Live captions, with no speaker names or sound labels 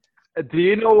Do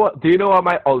you know what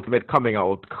my ultimate coming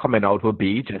out will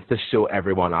be? Just to show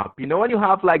everyone up. You know when you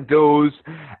have like those,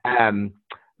 um,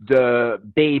 the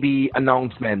baby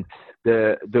announcements,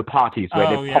 the parties where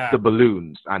they Oh pop the yeah.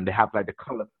 balloons and they have like the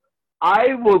color.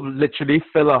 I will literally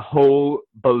fill a whole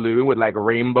balloon with like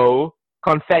rainbow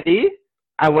confetti.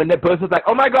 And when the person's like,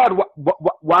 "Oh my God,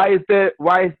 why is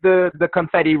the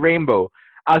confetti rainbow?"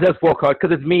 I'll just walk out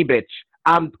because it's me, bitch.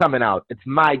 I'm coming out. It's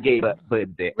my gay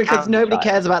birthday. Because I'm nobody trying.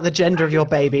 cares about the gender of your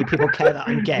baby. People care that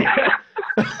I'm gay.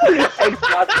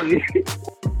 Exactly.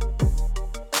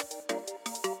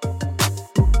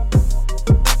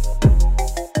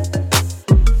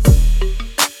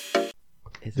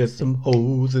 There's some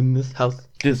hoes in this house.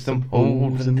 There's some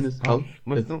hoes in this house.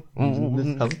 There's some hoes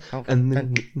in this house. And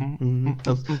then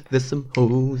there's some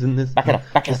hoes in this Back it house.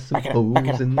 up, back it There's up, some back it up, back it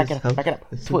hoes up, in back this it up, house. back it up.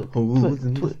 There's some Twerk, hoes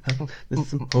in twerk, this twerk. house. There's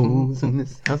some hoes in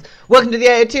this house. Welcome to the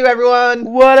 802, everyone.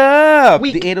 What up?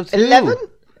 Week The 802. 11.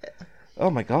 Oh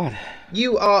my God.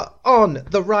 You are on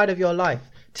the ride of your life.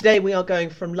 Today we are going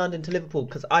from London to Liverpool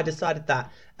because I decided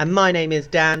that. And my name is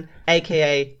Dan,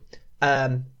 aka,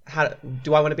 how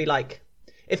do I want to be like?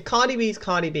 If Cardi B's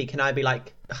Cardi B, can I be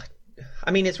like?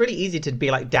 I mean, it's really easy to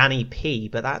be like Danny P,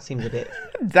 but that seems a bit.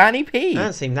 Danny P.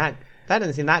 That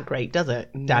doesn't seem that great, does it?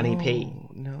 Danny P.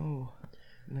 No,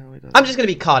 it doesn't. I'm just gonna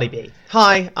be Cardi B.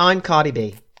 Hi, I'm Cardi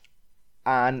B.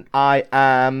 And I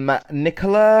am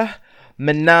Nicola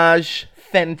Minaj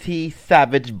Fenty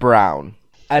Savage Brown.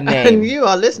 A name. And you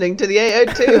are listening to the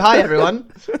 802. Hi, everyone.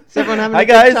 Is everyone having Hi a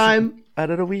good guys. time?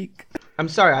 Another week. I'm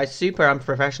sorry, I super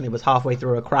unprofessionally was halfway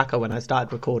through a cracker when I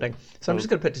started recording. So I'm just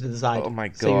going to put it to the side. Oh my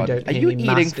God. So you don't Are hear you me eating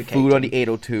masticating. food on the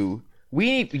 802?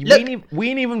 We Look.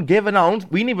 ain't even give an ounce.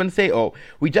 We didn't even say, oh,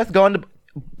 we just go on the...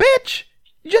 Bitch!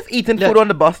 You just eating Look. food on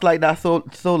the bus like that so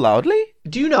loudly?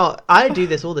 Do you not? I do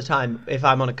this all the time if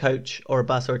I'm on a coach or a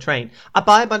bus or a train. I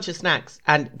buy a bunch of snacks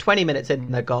and 20 minutes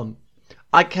in, they're gone.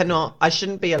 I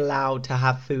shouldn't be allowed to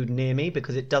have food near me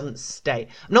because it doesn't stay.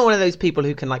 I'm not one of those people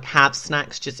who can like have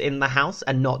snacks just in the house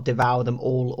and not devour them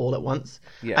all at once.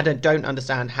 Yeah. I don't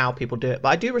understand how people do it, but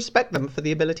I do respect them for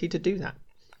the ability to do that.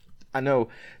 I know.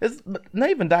 But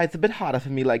not even that. It's a bit harder for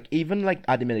me. Like, even like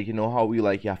at the minute, you know how we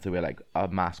like, you have to wear like a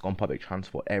mask on public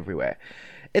transport everywhere.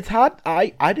 It's hard.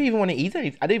 I don't even want to eat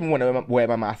anything. I don't even want to wear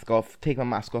my mask off, take my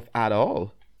mask off at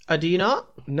all. Do you not?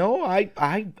 No, I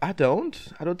don't.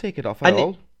 I don't take it off at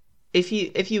all. If you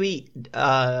eat,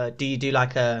 do you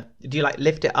like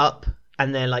lift it up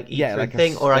and then like eat through like a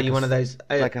thing, or are like you one of those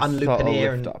like a unloop subtle an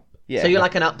ear lift and up. Yeah. so you're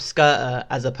like an upskirter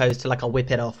as opposed to like a whip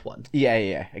it off one.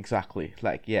 Yeah, exactly.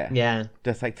 Like, yeah. Yeah.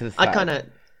 Just like to the side. I kind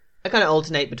of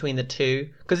alternate between the two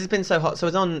because it's been so hot. So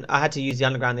I had to use the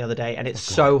underground the other day, and it's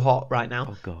so hot right now.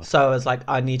 Oh, God. So I was like,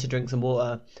 I need to drink some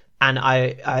water, and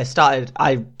I started.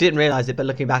 I didn't realize it, but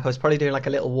looking back, I was probably doing like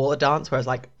a little water dance where I was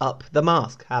like, up the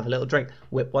mask, have a little drink,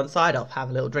 whip one side off, have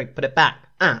a little drink, put it back,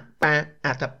 that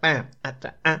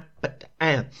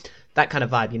kind of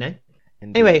vibe, you know.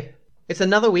 Indeed. Anyway, it's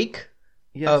another week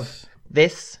Yes. of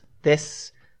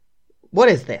this. What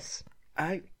is this?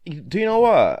 Do you know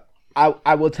what?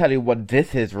 I will tell you what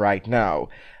this is right now.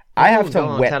 I have go some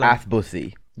on, wet tell 'em. ass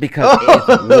pussy because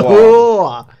it's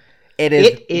warm. It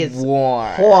is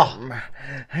warm. warm.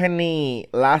 Honey,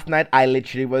 last night I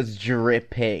literally was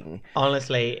dripping.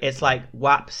 Honestly, it's like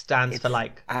WAP stands for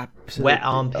like Absolutely. wet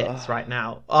armpits right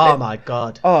now. Oh my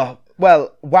God. Oh,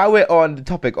 well, while we're on the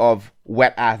topic of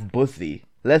wet ass pussy,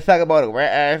 let's talk about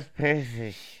wet ass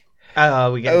pussy.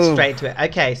 Oh, we get Oof. straight to it.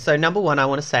 Okay, so number one, I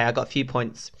want to say I got a few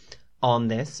points on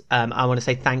this. I want to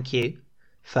say thank you,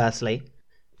 firstly,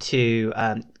 to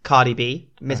Cardi B,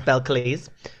 Miss Belcalis,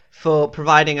 for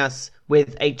providing us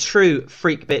with a true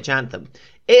freak bitch anthem.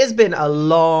 It has been a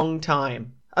long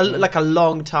time,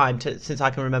 since I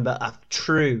can remember a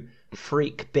true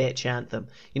freak bitch anthem.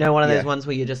 You know, one of those ones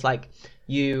where you're just like,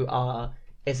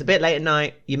 it's a bit late at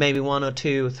night, you maybe 1 or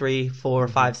 2 or 3, 4 or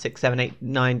 5, 6, 7, 8,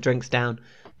 9 drinks down,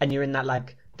 and you're in that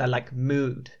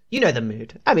mood. You know the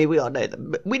mood. I mean, we all know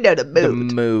we know the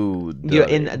mood. The mood. You're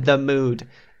in the mood,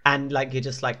 and like you're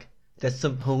just like, there's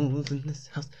some holes in this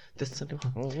house. There's some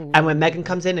holes. And when Megan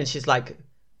comes in and she's like,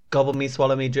 gobble me,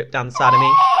 swallow me, drip down the side of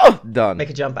me, Done. make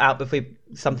a jump out before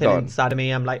something Done. inside of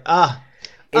me. I'm like,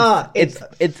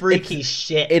 it's freaky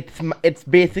shit. It's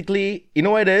basically, you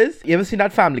know what it is? You ever seen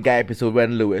that Family Guy episode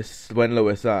when Lewis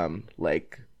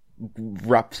like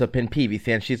wraps up in PVC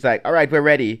and she's like, all right, we're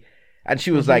ready. And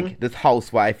she was like this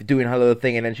housewife doing her little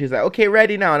thing, and then she's like, okay,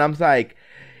 ready now. And I'm like,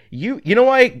 you know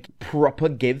what it proper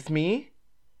gives me?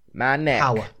 My neck,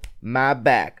 Power. my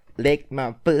back, lick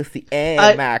my pussy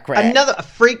and my crack. Another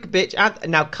freak bitch.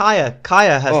 Now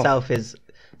Kaya herself is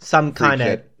some kind of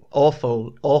shit.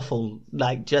 awful,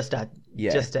 like just a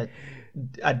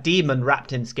demon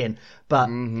wrapped in skin. But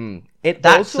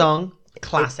that song,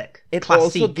 classic. It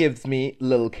Classique. also gives me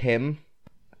Lil Kim.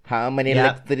 How many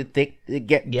licks did it take to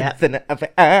get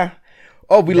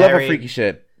Oh, we love a freaky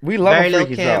shit. We love a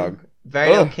freaky song. Very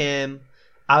Lil Kim.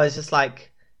 I was just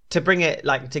like, to bring it,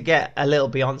 like, to get a little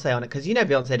Beyonce on it, because you know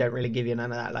Beyonce don't really give you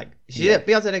none of that. Like,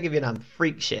 Beyonce don't give you none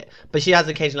freak shit, but she has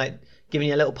occasionally like giving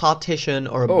you a little partition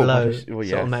or a blow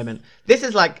sort of moment. This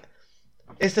is like,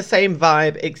 it's the same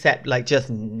vibe except like just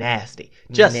nasty,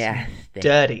 just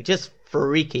dirty, just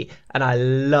freaky, and I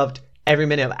loved every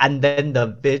minute of it. And then the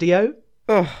video.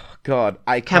 Oh God,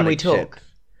 Can we talk?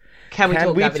 Can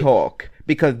we talk?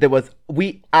 Because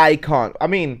I can't. I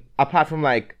mean, apart from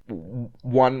like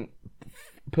one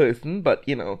person, but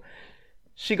you know,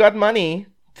 she got money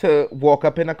to walk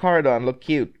up in a corridor and look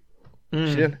cute.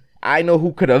 She didn't. I know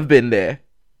who could have been there,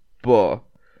 but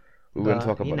we won't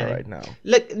talk about it right now.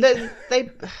 Look,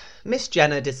 Miss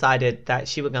Jenner decided that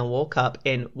she was going to walk up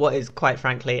in what is, quite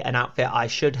frankly, an outfit I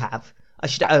should have. I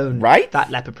should own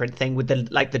that leopard print thing with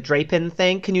the draping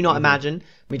thing. Can you not imagine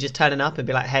me just turning up and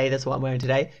be like, hey, that's what I'm wearing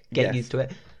today? Get used to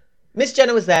it. Miss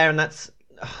Jenner was there, and it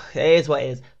is what it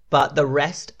is. But the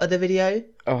rest of the video,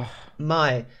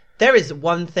 there is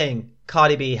one thing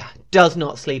Cardi B does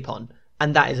not sleep on,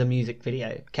 and that is a music video,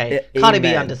 okay? Cardi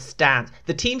B understands.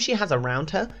 The team she has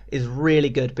around her is really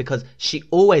good because she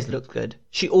always looks good.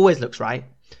 She always looks right.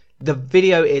 The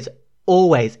video is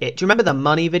always it. Do you remember the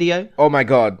Money video? Oh my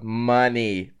God,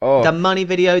 Money. Oh, the Money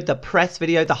video, the press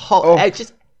video, the whole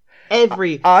just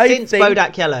every since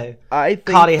Bodak Yellow.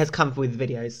 Cardi has come with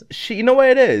videos. You know what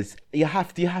it is? You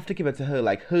have to give it to her.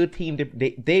 Like her team,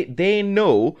 they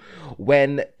know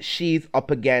when she's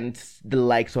up against the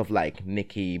likes of like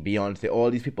Nicki, Beyonce,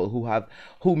 all these people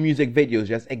who music videos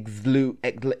just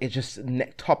it's just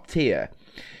top tier.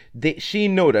 She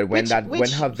know that when her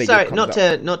video comes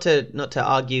up. Not to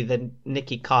argue the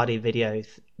Nicki Cardi video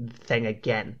thing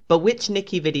again, but which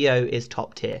Nicki video is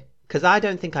top tier? Because I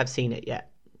don't think I've seen it yet.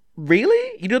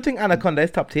 Really? You don't think Anaconda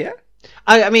is top tier?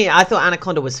 I mean, I thought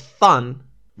Anaconda was fun. Really?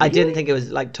 I didn't think it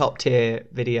was like top tier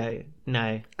video.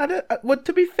 No. Well,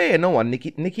 to be fair, no one.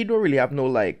 Nicki don't really have no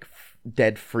like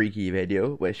dead freaky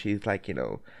video where she's like, you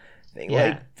know,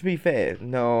 like, to be fair,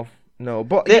 no.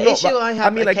 But I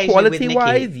mean, like quality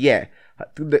wise,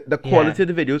 the quality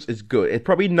of the videos is good. It's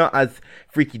probably not as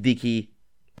freaky deaky,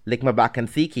 lick my back and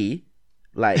seeky,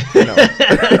 like, you know.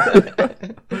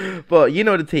 But you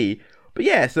know the tea. But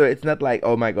yeah, so it's not like,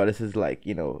 oh my God, this is like,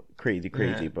 you know, crazy,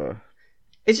 but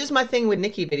it's just my thing with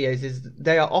Nicki videos is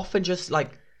they are often just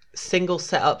like single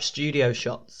setup studio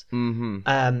shots,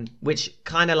 which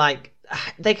kind of like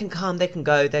they can come, they can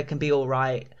go, they can be all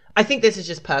right. I think this is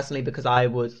just personally because I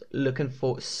was looking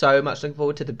forward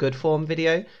to the Good Form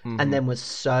video and then was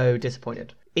so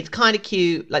disappointed. It's kind of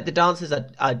cute, like the dancers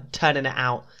are turning it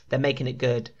out, they're making it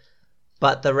good.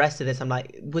 But the rest of this, I'm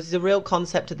like, was the real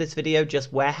concept of this video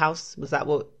just warehouse? Is that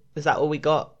what we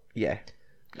got? Yeah.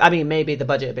 I mean, maybe the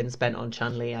budget had been spent on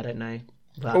Chun-Li, I don't know.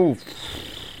 But oof.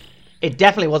 It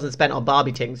definitely wasn't spent on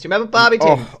Barbie Tings. Do you remember Barbie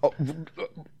Tings?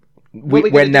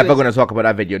 We're never going to talk about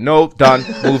that video. No, done.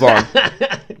 Move on.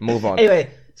 Move on.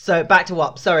 Anyway, so back to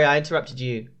WAP. Sorry, I interrupted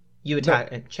you. You were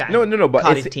chatting. No, but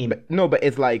Cardi's team. But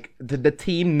it's like the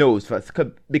team knows first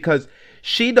because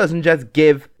she doesn't just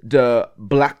give the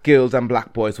black girls and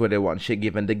black boys what they want. She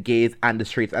giving the gays and the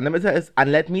streets.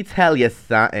 And let me tell you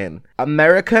something.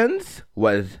 Americans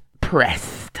was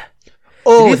pressed.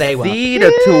 Oh, they were. See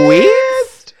the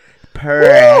tweets?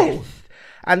 Pressed.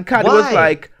 And Cardi was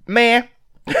like, meh.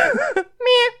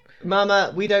 Meh.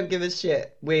 Mama, we don't give a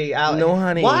shit. We out. No,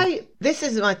 honey. Why? This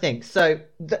is my thing. So.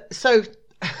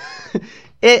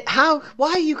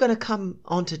 Why are you going to come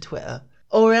onto Twitter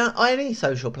or any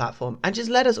social platform and just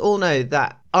let us all know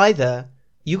that either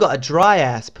you got a dry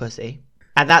ass pussy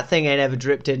and that thing ain't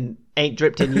dripped in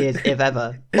years if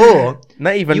ever, or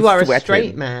not even you are sweating. A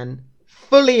straight man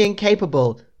fully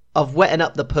incapable of wetting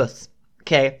up the puss,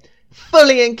 okay,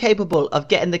 fully incapable of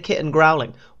getting the kitten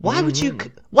growling. Why are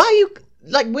you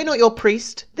like, we're not your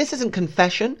priest, this isn't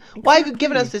confession, why have you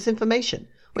given us this information?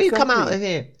 Will you come out of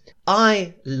here?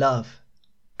 I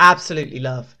absolutely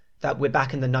love that we're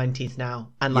back in the 90s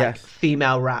now and like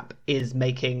female rap is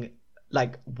making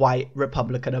like white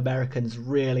Republican Americans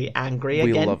really angry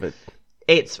again. We love it.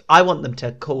 I want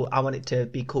it to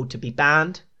be called to be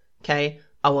banned, okay?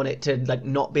 I want it to like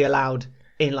not be allowed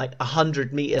in like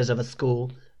 100 meters of a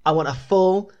school. I want a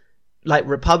full like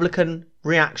Republican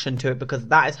reaction to it because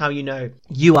that is how you know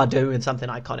you are doing something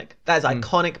iconic. That is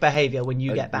iconic behavior when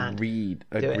you get banned.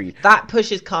 Agreed. That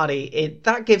pushes Cardi.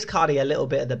 That gives Cardi a little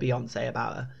bit of the Beyonce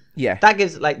about her. Yeah. That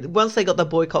gives, like, once they got the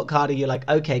boycott Cardi, you're like,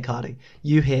 okay, Cardi,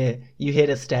 you here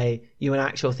to stay, you an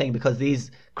actual thing, because these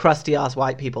crusty ass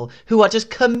white people who are just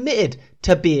committed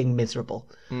to being miserable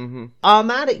are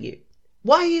mad at you.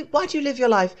 Why do you live your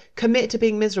life committed to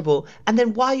being miserable, and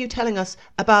then why are you telling us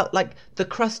about, like, the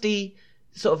crusty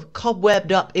sort of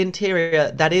cobwebbed up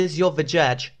interior that is your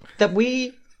vajaj, that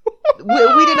we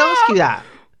didn't ask you that.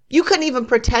 You couldn't even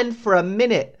pretend for a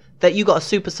minute that you got a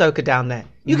super soaker down there.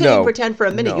 You couldn't even pretend for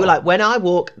a minute. You're like, when I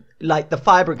walk, like, the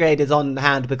fire brigade is on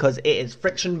hand because it is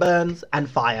friction burns and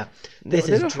fire. This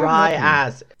is dry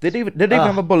as. They didn't even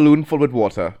have a balloon full with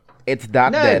water. It's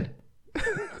that dead.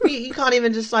 You can't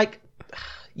even just, like,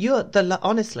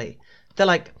 honestly, they're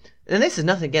like, and this is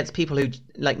nothing against people who,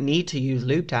 like, need to use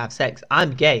lube to have sex.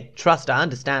 I'm gay. Trust, I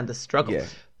understand the struggle. Yeah.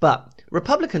 But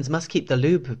Republicans must keep the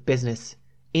lube business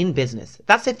in business.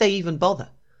 That's if they even bother.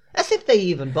 I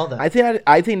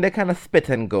think they kind of spit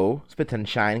and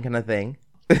shine kind of thing.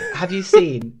 Have you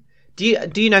seen? Do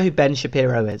you know who Ben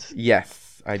Shapiro is?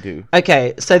 Yes, I do.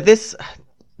 Okay, so this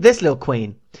little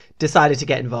queen decided to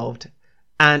get involved,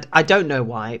 and I don't know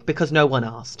why, because no one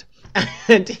asked.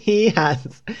 And he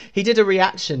did a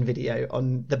reaction video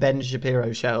on the Ben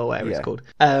Shapiro show, or whatever it's called,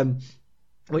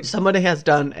 which somebody has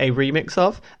done a remix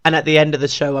of. And at the end of the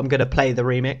show, I'm going to play the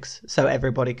remix so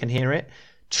everybody can hear it.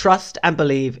 Trust and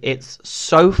believe, it's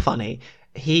so funny.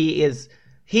 He is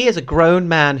a grown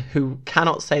man who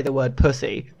cannot say the word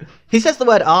pussy. He says the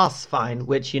word ass fine,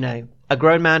 which, you know, a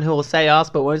grown man who will say ass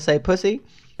but won't say pussy.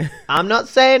 I'm not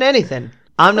saying anything.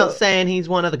 I'm not saying he's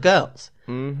one of the girls.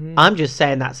 Mm-hmm. I'm just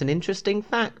saying that's an interesting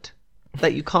fact,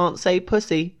 that you can't say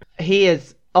pussy. He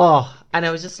is, and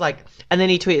I was just like, and then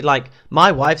he tweeted, like,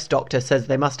 my wife's doctor says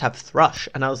they must have thrush.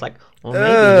 And I was like, well,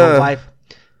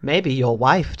 maybe your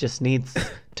wife just needs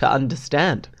to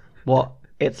understand what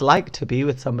it's like to be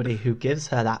with somebody who gives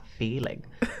her that feeling.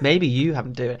 Maybe you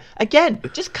haven't done it. Again,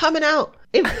 just coming out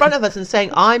in front of us and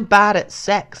saying, I'm bad at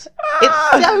sex.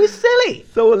 It's so silly.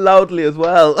 So loudly as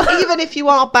well. Even if you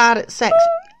are bad at sex,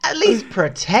 at least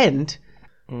pretend.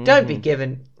 Don't be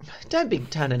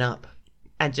turning up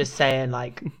and just saying,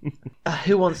 like,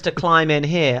 who wants to climb in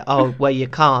here? Oh, well, you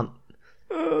can't.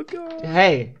 Oh, God.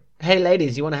 Hey,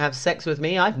 ladies, you want to have sex with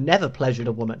me? I've never pleasured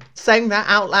a woman. Saying that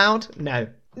out loud? No.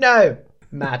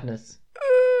 Madness.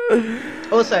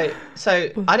 Also, so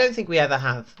I don't think we ever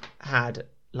have had,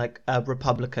 like, a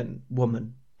Republican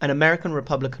woman, an American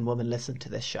Republican woman, listen to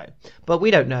this show. But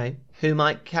we don't know who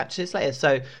might catch this later.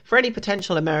 So for any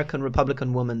potential American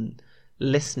Republican woman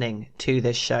listening to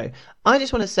this show, I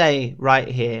just want to say right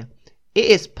here, it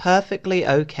is perfectly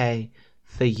okay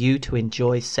for you to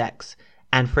enjoy sex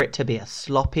and for it to be a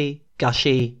sloppy,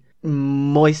 gushy,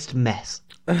 moist mess.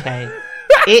 Okay?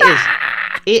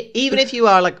 Even if you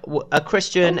are, like, a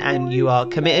Christian and you are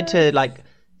committed to, like,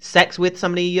 sex with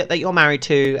somebody that you're married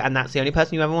to, and that's the only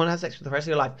person you ever want to have sex with the rest of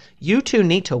your life, you two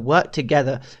need to work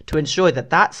together to ensure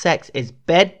that sex is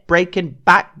bed breaking,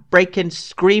 back breaking,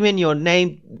 screaming your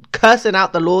name, cursing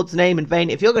out the Lord's name in vain.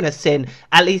 If you're going to sin,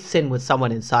 at least sin with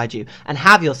someone inside you and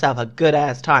have yourself a good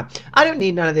ass time. I don't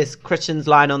need none of this Christians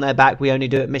lying on their back, we only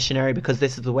do it missionary because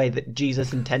this is the way that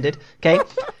Jesus intended. Okay?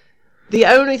 The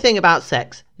only thing about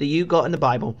sex that you got in the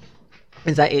Bible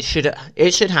is that it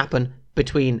should happen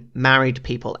between married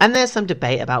people. And there's some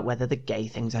debate about whether the gay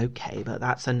thing's okay, but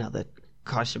that's another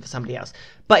question for somebody else.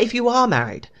 But if you are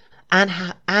married and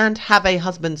have a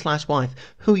husband/wife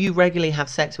who you regularly have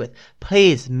sex with,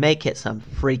 please make it some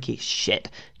freaky shit,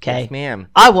 okay? Yes, ma'am.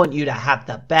 I want you to have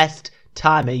the best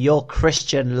time of your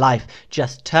Christian life,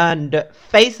 just turned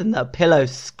facing the pillow,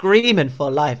 screaming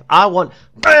for life. I want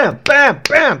bam, bam,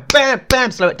 bam, bam,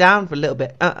 bam. Slow it down for a little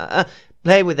bit.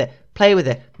 Play with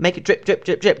it. Make it drip, drip,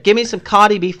 drip, drip. Give me some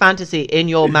Cardi B fantasy in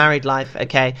your married life,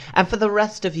 okay? And for the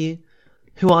rest of you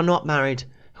who are not married,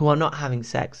 who are not having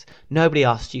sex, nobody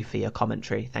asked you for your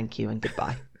commentary. Thank you and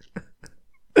goodbye.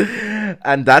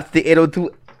 And that's the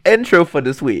 802 intro for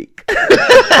this week.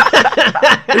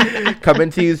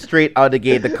 Coming to you straight out the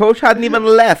gate. The coach hadn't even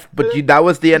left, but that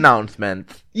was the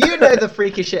announcement. You know the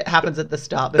freaky shit happens at the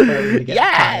start before everybody gets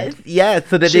tired. Yes,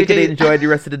 so that they can enjoy the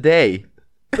rest of the day.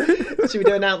 Should we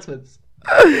do announcements?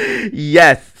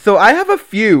 Yes. So I have a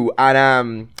few,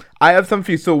 and I have some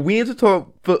few. So we need to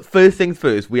talk. First things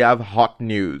first. We have hot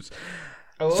news.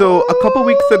 Oh. So a couple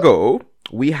weeks ago,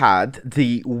 we had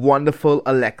the wonderful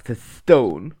Alexis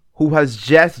Stone, who has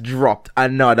just dropped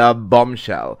another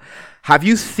bombshell. Have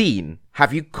you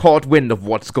caught wind of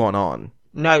what's going on?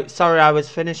 No, sorry, I was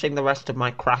finishing the rest of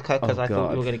my cracker because I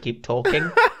thought you were going to keep talking.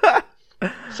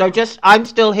 So I'm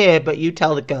still here, but you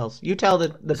tell the girls. You tell the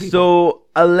people. So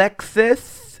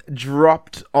Alexis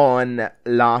dropped on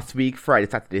last week, Friday,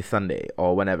 Saturday, Sunday,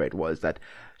 or whenever it was, that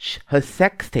her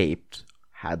sex tape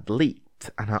had leaked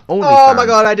and her OnlyFans. Oh my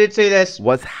god, I did see this.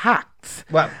 Was hacked.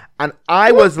 Well, and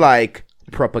I was like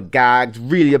proper gagged,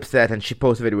 really upset, and she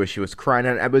posted a video where she was crying,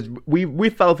 and we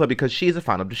felt for her because she's a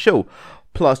fan of the show.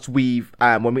 Plus,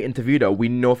 when we interviewed her, we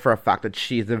know for a fact that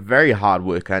she's a very hard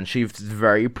worker and she's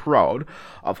very proud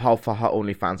of how far her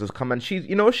OnlyFans has come. And she's a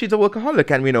workaholic,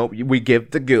 and we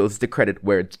give the girls the credit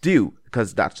where it's due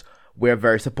because we're a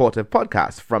very supportive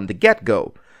podcast from the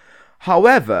get-go.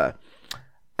 However,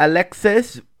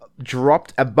 Alexis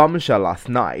dropped a bombshell last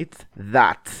night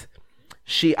that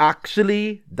she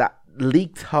actually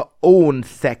leaked her own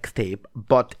sex tape,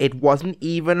 but it wasn't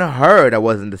even her that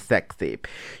was in the sex tape.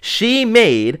 She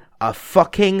made a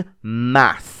fucking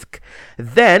mask,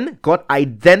 then got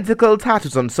identical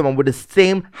tattoos on someone with the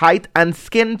same height and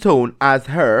skin tone as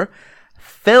her,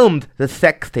 filmed the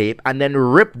sex tape, and then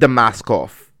ripped the mask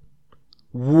off.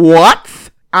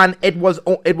 What? And it was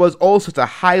also to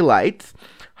highlight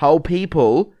how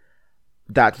people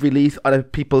that release other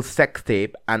people's sex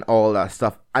tape and all that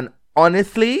stuff, and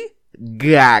honestly,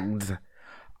 gagged.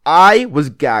 I was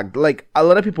gagged. Like, a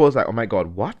lot of people was like, oh my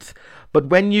god, what? But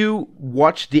when you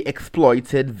watch the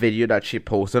exploited video that she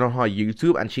posted on her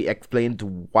YouTube and she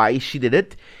explained why she did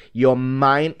it, your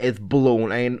mind is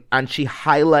blown. And she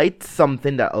highlights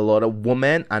something that a lot of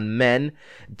women and men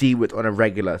deal with on a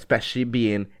regular, especially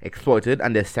being exploited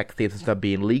and their sex tapes and stuff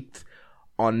being leaked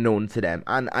unknown to them.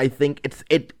 And I think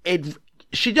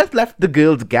she just left the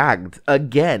girls gagged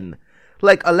again.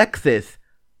 Like, Alexis,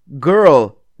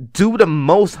 girl, do the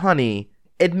most, honey.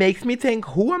 It makes me think,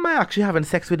 who am I actually having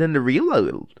sex with in the real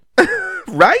world?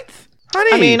 Right?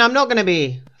 Honey? I mean, I'm not going to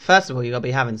be... First of all, you got to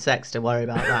be having sex to worry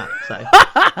about that. So,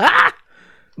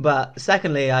 but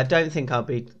secondly, I don't think I'll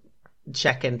be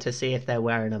checking to see if they're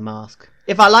wearing a mask.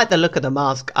 If I like the look of the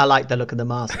mask, I like the look of the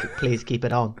mask. Please keep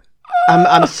it on.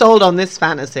 I'm sold on this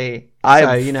fantasy.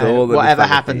 So, whatever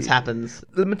happens.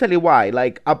 Let me tell you why.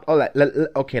 Like,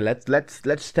 okay,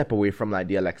 let's step away from like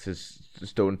the Alexis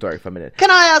Stone story for a minute.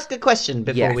 Can I ask a question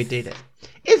before we do this?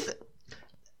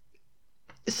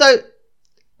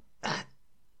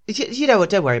 You know what?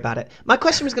 Don't worry about it. My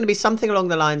question was going to be something along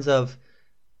the lines of,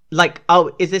 like,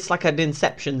 is this like an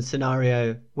Inception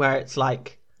scenario where it's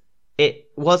like it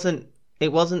wasn't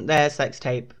their sex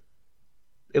tape?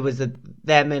 It was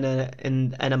them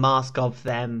in a mask of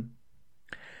them,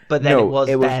 but then it was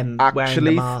them wearing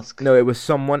the mask. No, it was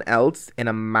someone else in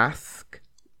a mask,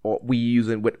 or we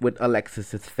using with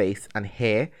Alexis's face and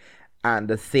hair, and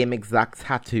the same exact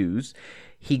tattoos.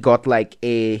 He got like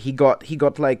a sticker,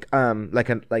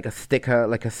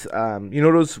 like a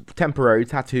those temporary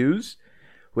tattoos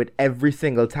with every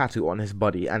single tattoo on his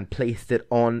body, and placed it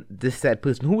on this said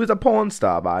person, who is a porn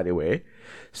star, by the way,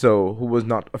 so who was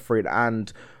not afraid.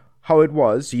 And how it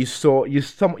was, you saw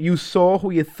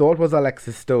who you thought was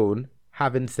Alexis Stone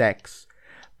having sex,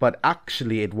 but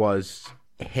actually it was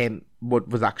him, what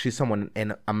was actually someone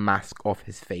in a mask off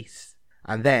his face.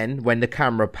 And then when the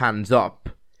camera pans up,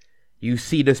 you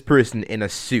see this person in a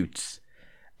suit,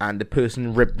 and the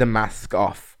person ripped the mask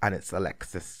off, and it's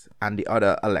Alexis. And the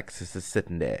other Alexis is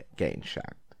sitting there getting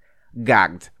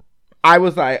gagged. I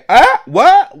was like,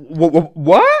 what?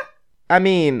 I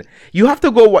mean, you have to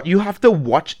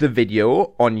watch the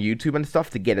video on YouTube and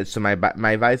stuff to get it. So my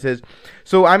advice is,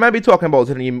 so I might be talking about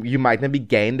it, and you might not be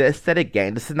getting the aesthetic,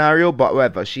 getting the scenario, but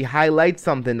whatever. She highlights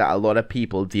something that a lot of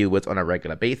people deal with on a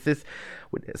regular basis,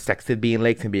 with sex being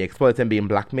leaked and being exploited and being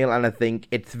blackmailed, and I think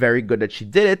it's very good that she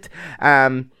did it.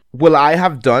 Will I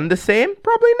have done the same?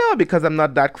 Probably not, because I'm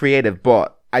not that creative,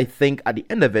 but I think at the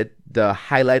end of it, the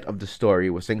highlight of the story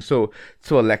was saying, so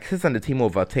Alexis and the team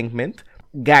over Tinkmint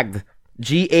gagged.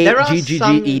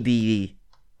 Gagged.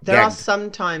 There are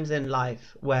some times in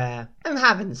life where I'm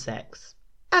having sex,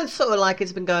 and sort of like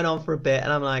it's been going on for a bit,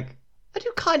 and I'm like, I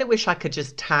do kind of wish I could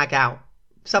just tag out.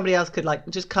 Somebody else could like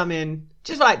just come in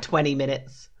just for like 20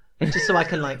 minutes, just so I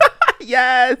can like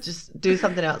yes, just do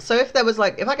something else. So if there was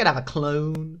like, if I could have a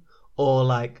clone or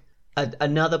like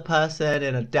another person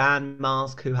in a Dan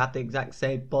mask who had the exact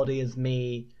same body as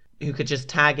me, who could just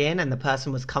tag in, and the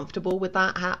person was comfortable with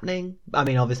that happening. I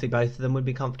mean, obviously both of them would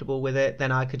be comfortable with it.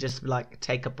 Then I could just like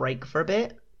take a break for a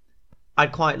bit.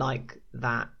 I'd quite like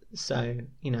that. So,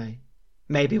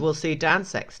 maybe we'll see Dan's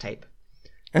sex tape,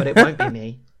 but it won't be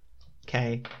me.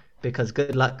 Okay, because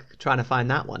good luck trying to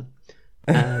find that one.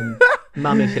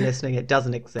 Mum, if you're listening, it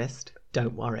doesn't exist.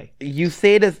 Don't worry. You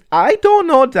say this. I don't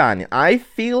know, Daniel. I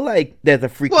feel like there's a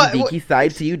freaky deaky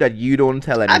side to you that you don't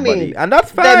tell anybody, and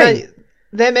that's fine.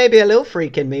 There may be a little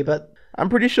freak in me, but I'm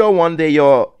pretty sure one day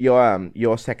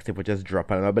your sex tape will just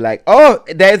drop and I'll be like,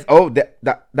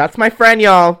 that's my friend,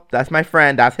 y'all. That's my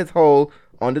friend. That's his hole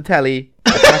on the telly.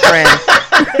 That's my friend.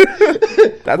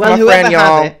 That's well, my friend,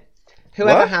 y'all.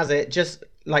 Whoever has it, just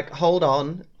like hold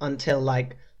on until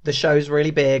like the show's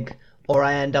really big, or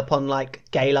I end up on like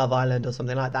Gay Love Island or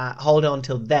something like that. Hold on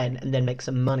till then, and then make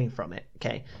some money from it.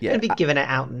 Okay, Yeah, you're gonna be giving it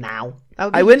out now. That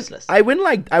would be useless. I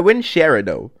wouldn't share it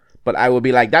though. But I will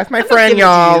be like, that's my friend,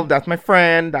 y'all. That's my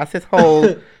friend. That's his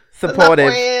whole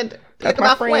supportive. That's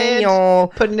my friend, y'all.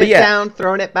 Putting it down,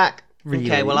 throwing it back.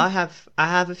 Really? Okay, well, I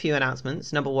have a few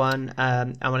announcements. Number one,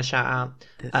 I want to shout out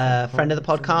a friend of the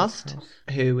podcast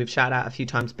who we've shouted out a few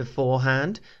times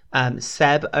beforehand,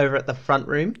 Seb over at the Front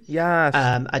Room. Yes.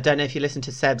 I don't know if you listened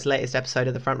to Seb's latest episode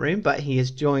of the Front Room, but he is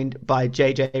joined by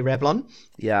JJ Revlon.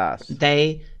 Yes.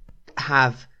 They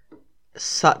have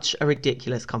such a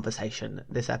ridiculous conversation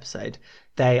this episode.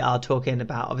 They are talking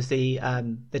about, obviously,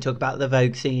 they talk about the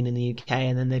Vogue scene in the UK,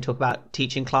 and then they talk about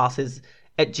teaching classes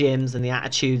at gyms and the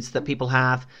attitudes that people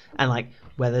have, and like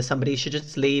whether somebody should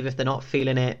just leave if they're not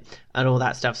feeling it and all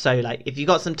that stuff. So like if you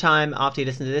got some time after you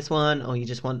listen to this one, or you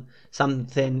just want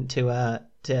something to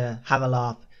have a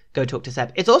laugh, go talk to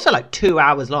Seb. It's also like 2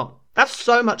 hours long. That's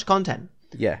so much content.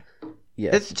 Yeah.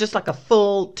 It's just like a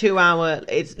full 2 hour.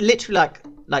 It's literally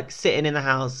like sitting in the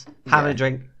house having a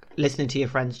drink, listening to your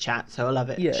friends chat. So I love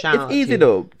it. Yeah, it's easy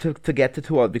though to get to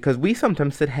 2 hours, because we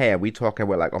sometimes sit here, we talk, and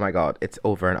we're like, oh my god, it's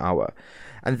over an hour.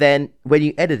 And then when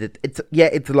you edit it,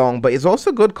 it's long, but it's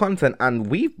also good content, and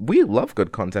we love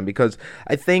good content, because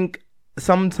I think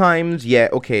sometimes,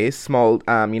 small,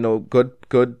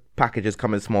 good packages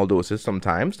come in small doses.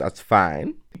 Sometimes that's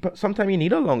fine, but sometimes you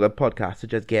need a longer podcast to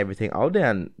just get everything out there,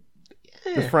 and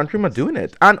the Front Room are doing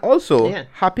it. And also,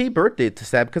 happy birthday to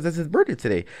Seb, because it's his birthday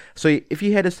today. So if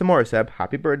you hear this tomorrow, Seb,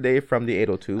 happy birthday from the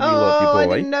 802. We love you,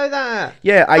 boy. I didn't know that.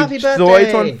 Yeah, Happy saw birthday.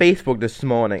 it on Facebook this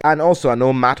morning. And also, I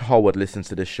know Matt Howard listens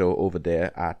to the show over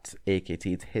there at AKT.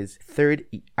 It's his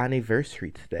 3rd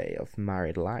anniversary today of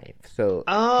married life. So,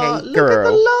 hey, look girl. at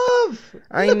the love.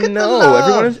 I Look at know. the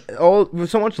love. Everyone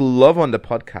so much love on the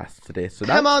podcast today. So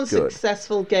Come on, that's good.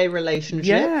 successful gay relationship.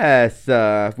 Yes,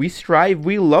 we strive.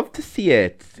 We love to see it.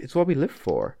 It's what we live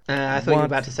for. I thought you were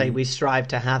about to say we strive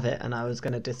to have it, and I was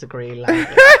going to disagree loudly.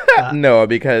 No,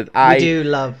 because we do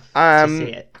love to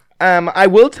see it. I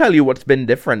will tell you what's been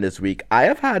different this week. I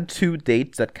have had 2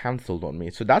 dates that cancelled on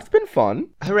me, so that's been fun.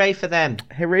 Hooray for them.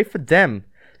 Hooray for them.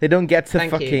 They don't get to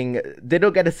they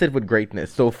don't get to sit with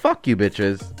greatness. So fuck you,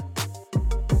 bitches.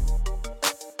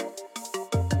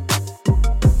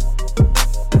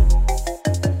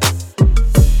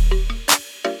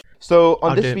 So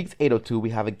on this week's 802,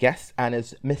 we have a guest, and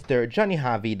it's Mr. Jonny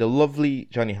Harvey, the lovely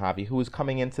Jonny Harvey, who is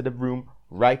coming into the room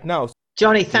right now.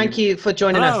 Jonny, thank you for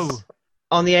joining us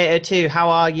on the 802. How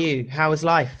are you? How is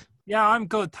life? Yeah, I'm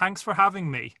good. Thanks for having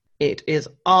me. It is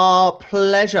our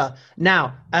pleasure.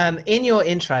 Now, in your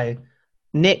intro,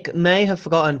 Nick may have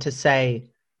forgotten to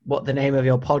say what the name of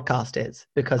your podcast is,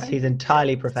 because he's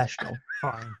entirely professional.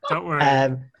 Fine, don't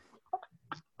worry.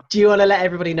 Do you want to let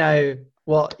everybody know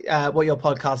what your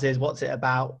podcast is? What's it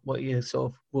about? What you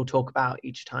sort of will talk about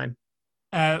each time?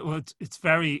 Well, it's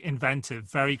very inventive,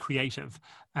 very creative.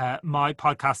 My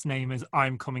podcast name is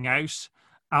I'm Coming Out.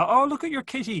 Oh, look at your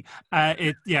kitty.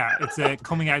 It's a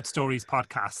Coming Out Stories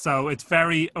podcast. So it's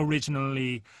very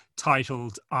originally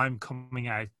titled I'm Coming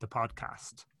Out, the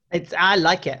podcast. I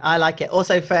like it.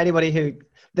 Also, for anybody who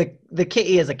the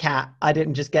kitty is a cat, I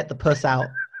didn't just get the puss out.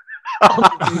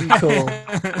 Really cool.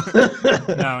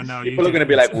 No. People are going to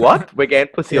be like, what? We're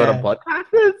getting pussy on a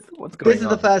podcast? What's going on? This is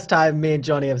the first time me and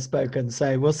Jonny have spoken,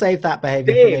 so we'll save that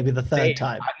behavior for maybe the third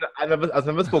time. I've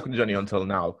never spoken to Jonny until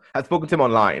now. I've spoken to him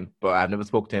online, but I've never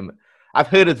spoken to him. I've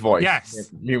heard his voice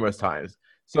numerous times.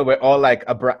 So we're all like,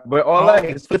 look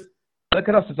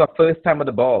at us, it's our first time with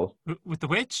the ball. With the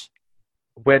witch?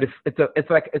 Where it's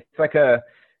like a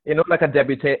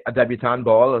debutante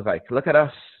ball. It's like, look at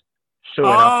us.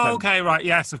 Oh, okay, right.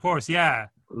 Yes, of course. Yeah.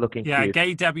 Looking cute.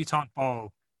 Gay debutante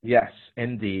ball. Yes,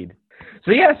 indeed.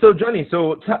 So Jonny,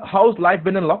 how's life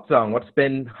been in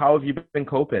lockdown? How have you been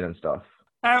coping and stuff?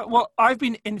 Well, I've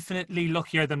been infinitely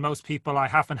luckier than most people. I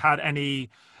haven't had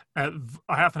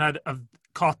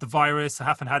caught the virus. I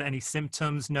haven't had any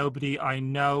symptoms. Nobody I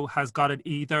know has got it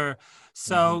either.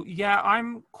 So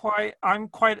I'm quite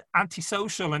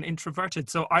antisocial and introverted.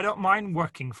 So I don't mind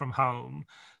working from home.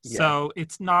 Yeah. So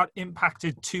it's not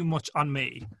impacted too much on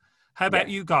me. How about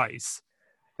you guys?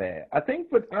 Fair. I think,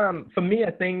 for me,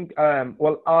 I think, I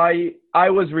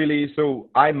was really, so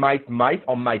I might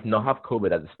or might not have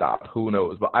COVID at the start. Who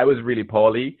knows? But I was really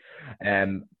poorly,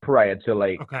 prior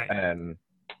to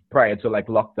prior to like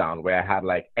lockdown where I had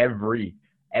like every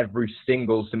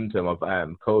single symptom of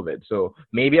COVID. So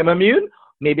maybe I'm immune.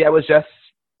 Maybe I was just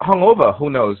hungover. Who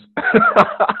knows?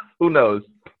 Who knows?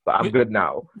 But I'm good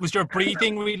now. Was your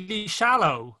breathing really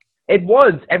shallow? It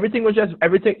was. Everything was just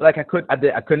everything. Like I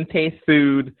couldn't taste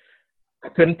food. I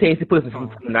couldn't taste the person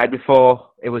from the night before.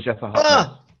 It was just a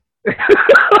hot mess.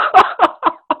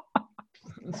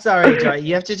 Sorry, Joy.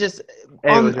 You have to just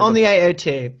on the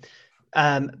 802.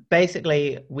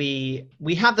 Basically,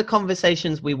 we have the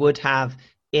conversations we would have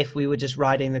if we were just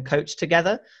riding the coach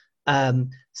together.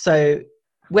 So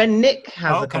when Nick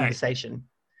has a conversation,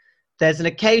 there's an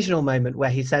occasional moment where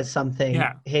he says something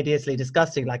hideously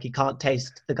disgusting, like he can't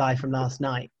taste the guy from last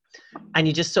night. And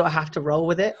you just sort of have to roll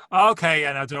with it. Okay,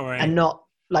 yeah, no, don't worry. And not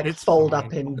it's fold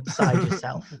up inside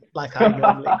yourself like I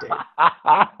normally do.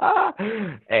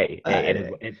 Hey,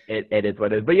 it is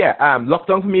what it is. But yeah,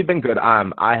 lockdown for me has been good.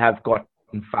 I have gotten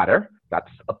fatter.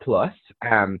 That's a plus.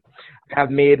 I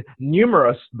have made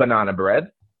numerous banana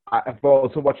bread. I've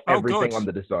also watched everything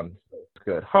under the sun. So it's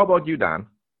good. How about you, Dan?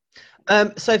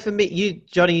 So for me,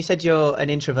 Johnny, you said you're an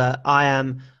introvert. I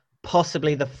am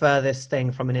possibly the furthest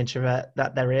thing from an introvert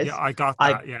that there is. Yeah, I got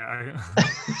that.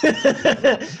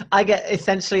 I get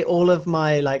essentially all of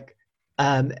my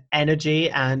energy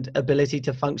and ability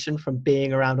to function from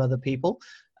being around other people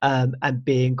and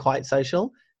being quite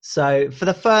social. So for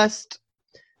the first,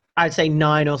 I'd say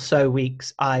 9 or so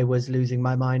weeks, I was losing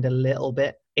my mind a little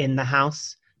bit in the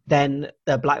house. Then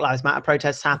the Black Lives Matter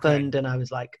protests happened, and I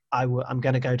was like, I'm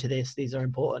going to go to this. These are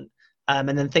important. And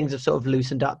then things have sort of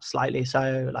loosened up slightly.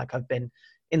 So like I've been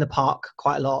in the park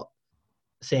quite a lot,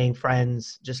 seeing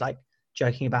friends, just like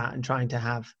joking about and trying to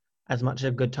have as much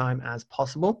of a good time as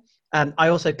possible. I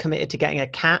also committed to getting a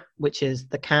cat, which is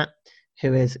the cat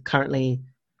who is currently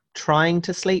trying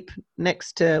to sleep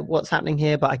next to what's happening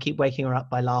here, but I keep waking her up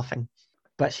by laughing.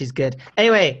 But she's good.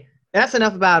 Anyway, that's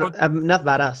enough about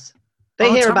us. They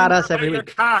hear about us every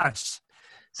week. Cash.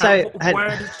 So where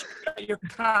did you get your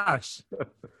cash?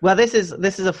 Well, this is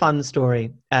a fun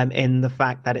story in the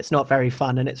fact that it's not very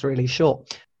fun and it's really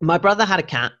short. My brother had a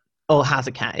cat, or has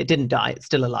a cat. It didn't die. It's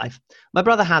still alive. My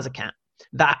brother has a cat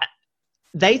that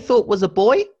they thought was a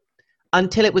boy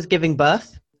until it was giving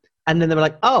birth. And then they were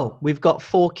like, oh, we've got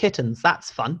 4 kittens. That's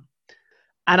fun.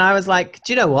 And I was like,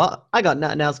 do you know what? I got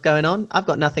nothing else going on. I've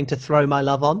got nothing to throw my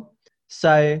love on.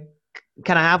 So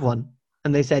can I have one?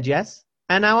 And they said yes.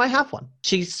 And now I have one.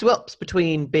 She swaps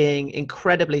between being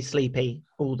incredibly sleepy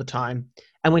all the time.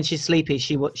 And when she's sleepy,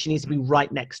 she needs to be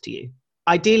right next to you,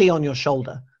 ideally on your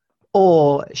shoulder.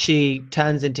 Or she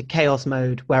turns into chaos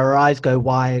mode where her eyes go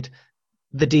wide,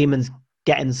 the demons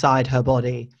get inside her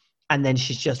body, and then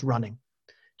she's just running.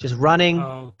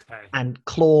 And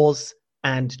claws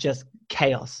and just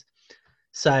chaos.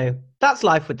 So that's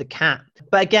life with the cat.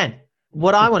 But again,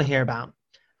 what I want to hear about,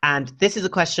 and this is a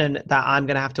question that I'm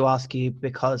going to have to ask you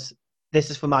because this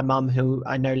is for my mum, who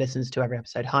I know listens to every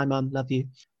episode. Hi, Mum. Love you.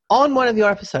 On one of your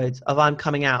episodes of I'm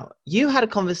Coming Out, you had a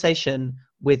conversation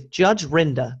with Judge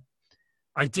Rinder.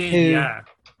 I did, yeah.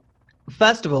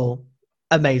 First of all,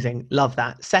 amazing. Love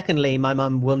that. Secondly, my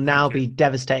mum will now be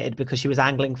devastated because she was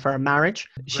angling for a marriage.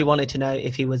 She wanted to know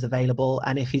if he was available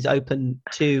and if he's open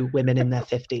to women in their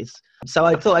 50s. So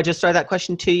I thought I'd just throw that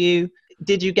question to you.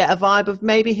 Did you get a vibe of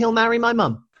maybe he'll marry my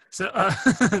mum? So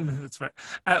that's right.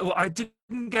 Well, I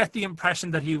didn't get the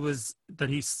impression that he was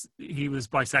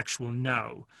bisexual.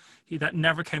 No, that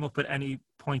never came up at any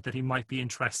point that he might be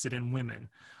interested in women.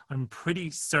 I'm pretty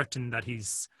certain that he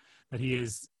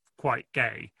is quite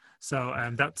gay. So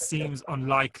that seems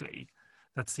unlikely.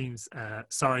 That seems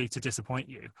sorry to disappoint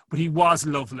you, but he was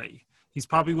lovely. He's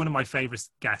probably one of my favorite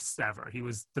guests ever. He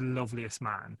was the loveliest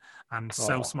man and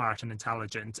so smart and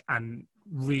intelligent and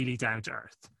really down to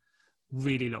earth.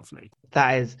 Really lovely.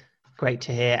 That is great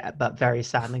to hear, but very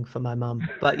saddening for my mum.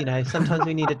 But, sometimes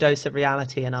we need a dose of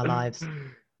reality in our lives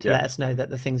to let us know that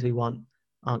the things we want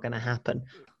aren't going to happen.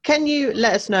 Can you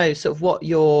let us know sort of what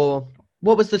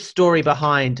was the story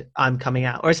behind I'm Coming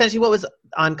Out? Or essentially, what was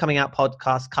I'm Coming Out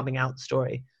podcast coming out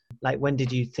story? Like, when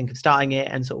did you think of starting it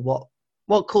and sort of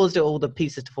what caused all the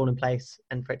pieces to fall in place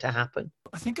and for it to happen?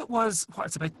 I think it was,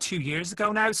 it's about 2 years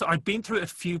ago now. So I'd been through a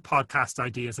few podcast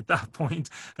ideas at that point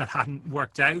that hadn't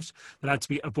worked out, that had to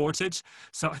be aborted.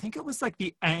 So I think it was like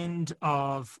the end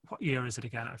of, what year is it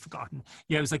again? I've forgotten.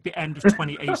 Yeah, it was like the end of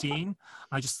 2018.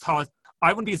 I just thought,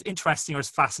 I wouldn't be as interesting or as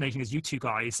fascinating as you two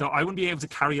guys. So I wouldn't be able to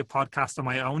carry a podcast on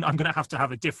my own. I'm going to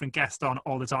have a different guest on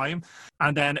all the time.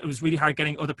 And then it was really hard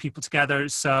getting other people together.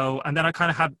 So, and then I kind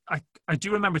of had, I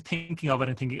do remember thinking of it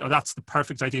and thinking, oh, that's the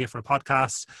perfect idea for a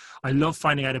podcast. I love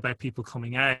finding out about people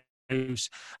coming out.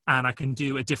 and I can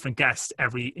do a different guest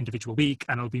every individual week,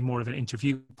 and it'll be more of an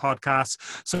interview podcast.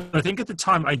 So I think at the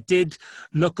time I did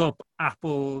look up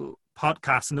Apple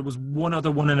Podcasts, and there was one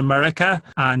other one in America,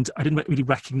 and I didn't really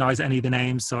recognize any of the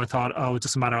names, so I thought, oh, it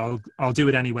doesn't matter, I'll do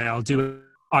it anyway. I'll do an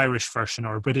Irish version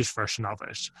or a British version of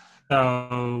it.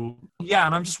 So yeah,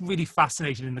 and I'm just really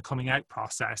fascinated in the coming out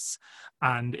process,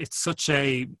 and it's such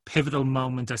a pivotal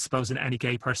moment, I suppose, in any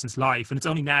gay person's life. And it's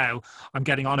only now I'm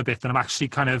getting on a bit that I'm actually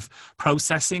kind of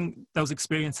processing those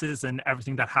experiences and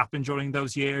everything that happened during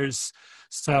those years.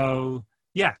 So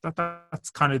yeah, that's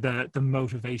kind of the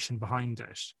motivation behind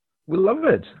it. We love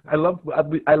it. I love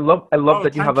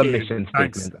that you have a mission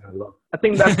statement. I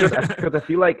think that's good because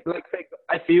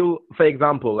I feel for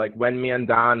example, like when me and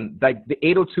Dan, like the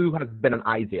 802 has been an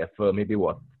idea for maybe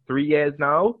 3 years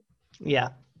now. Yeah,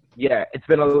 it's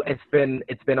been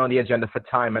on the agenda for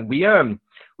time, and we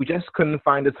just couldn't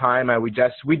find the time, and we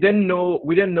didn't know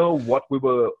what we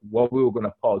were going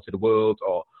to pose to the world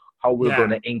or how we were going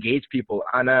to engage people,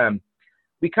 and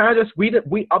we kind of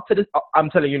we up to this,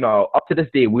 I'm telling you now, up to this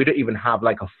day, we don't even have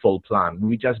like a full plan.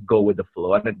 We just go with the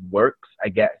flow, and it works, I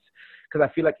guess. Because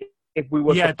I feel like if we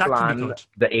were to plan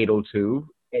the 802,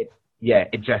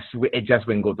 it just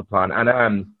wouldn't go to plan.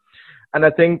 And I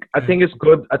think it's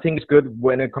good. I think it's good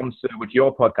when it comes to with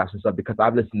your podcast and stuff, because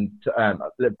I've listened to,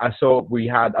 I saw we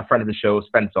had a friend of the show,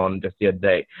 Spence, on just the other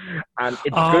day, and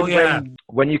it's good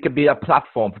when you can be a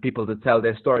platform for people to tell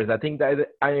their stories. I think that is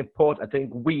important. I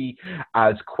think we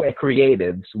as queer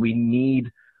creatives, we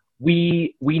need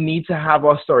to have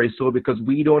our stories told, because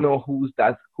we don't know who's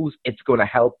it's going to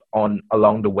help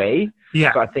along the way.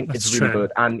 Yeah, so I think it's really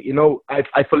good. And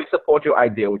I fully support your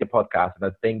idea with your podcast, and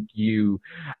I think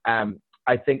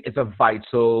I think it's a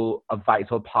vital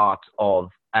part of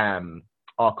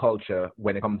our culture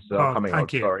when it comes to coming out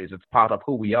stories. It's part of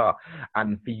who we are,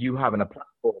 and for you having a platform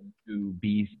to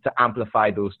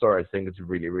amplify those stories, I think it's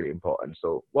really, really important.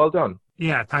 So well done.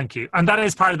 Yeah, thank you. And that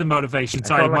is part of the motivation.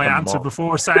 Sorry, my answer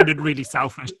before sounded really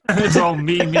selfish. It's all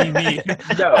me.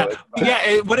 No, yeah,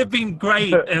 it would have been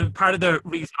great. Part of the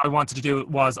reason I wanted to do it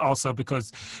was also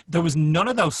because there was none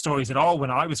of those stories at all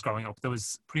when I was growing up. There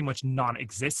was pretty much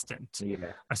non-existent. Yeah.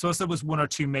 I suppose there was one or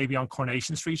two maybe on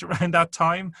Coronation Street around that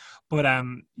time. But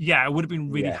it would have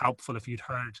been really helpful if you'd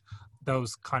heard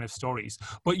those kind of stories.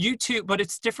 But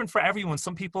it's different for everyone.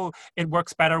 Some people, it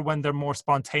works better when they're more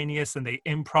spontaneous and they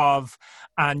improv,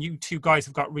 and you two guys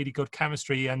have got really good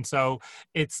chemistry, and so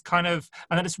it's kind of,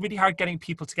 and then it's really hard getting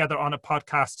people together on a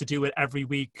podcast to do it every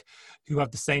week who have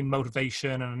the same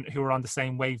motivation and who are on the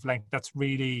same wavelength. That's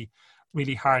really,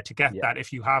 really hard to get that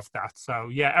if you have that. So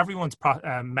yeah, everyone's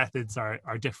methods are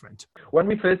different. When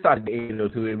we first started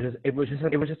 802, it was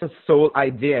just a sole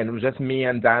idea, and it was just me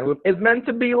and Dan. It's meant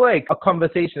to be like a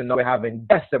conversation, and now we're having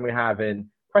guests and we're having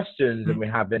questions and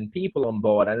we're having people on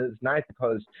board, and it's nice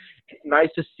because it's nice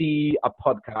to see a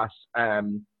podcast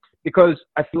because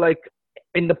I feel like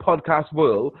in the podcast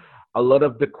world, a lot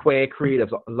of the queer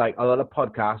creatives, like a lot of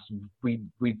podcasts, we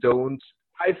don't.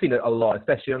 I've seen it a lot,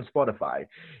 especially on Spotify.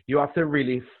 You have to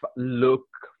really look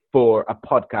for a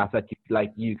podcast that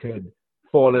you could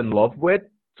fall in love with.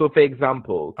 So, for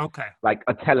example, like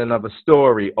a telling of a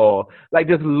story, or like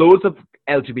there's loads of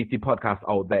LGBT podcasts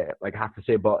out there, like I have to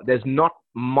say, but there's not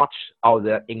much out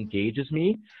there engages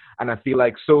me. And I feel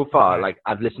like so far, like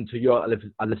I've listened to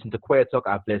I listened to Queer Talk,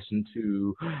 I've listened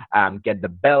to Get the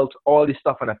Belt, all this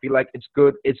stuff, and I feel like it's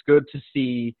good to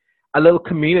see a little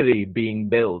community being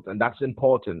built, and that's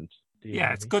important.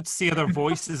 Yeah, it's good to see other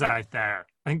voices out there.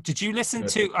 Did you listen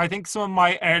to? I think some of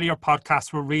my earlier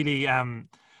podcasts were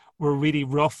really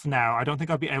rough. Now I don't think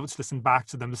I'll be able to listen back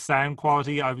to them. The sound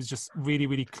quality, I was just really,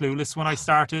 really clueless when I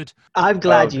started. I'm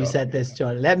glad you said this,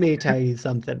 John. Let me tell you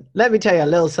something. Let me tell you a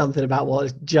little something about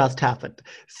what just happened.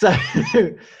 So,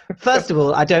 first of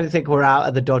all, I don't think we're out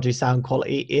of the dodgy sound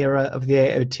quality era of the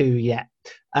 802 yet.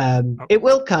 It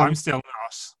will come. I'm still not.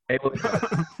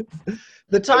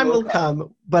 The time will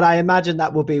come, but I imagine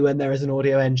that will be when there is an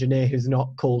audio engineer who's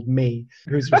not called me,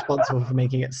 who's responsible for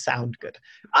making it sound good.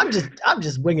 I'm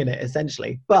just winging it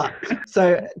essentially. But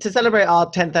so to celebrate our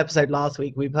 10th episode last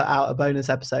week, we put out a bonus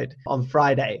episode on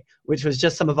Friday, which was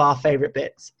just some of our favorite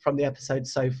bits from the episode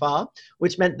so far,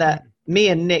 which meant that me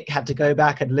and Nick had to go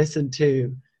back and listen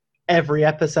to every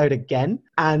episode again.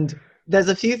 And there's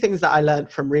a few things that I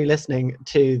learned from re-listening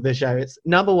to the show. It's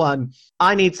number one,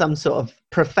 I need some sort of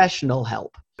professional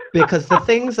help, because the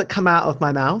things that come out of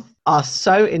my mouth are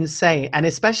so insane. And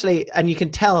especially, and you can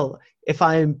tell if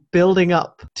I'm building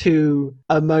up to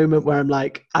a moment where I'm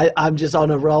like, I'm just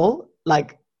on a roll,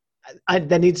 like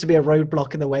there needs to be a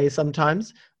roadblock in the way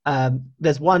sometimes.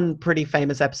 There's one pretty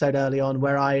famous episode early on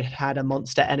where I had a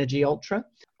Monster Energy Ultra,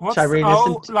 What's which I really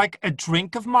listened to. like a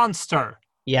drink of Monster?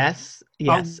 Yes.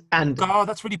 Oh, And God,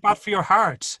 that's really bad for your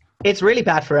heart. it's really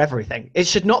bad for everything. It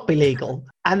should not be legal.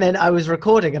 And then I was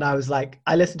recording and I was like,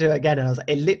 I listened to it again and I was like,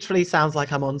 it literally sounds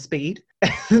like I'm on speed.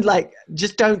 Like,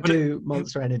 just don't do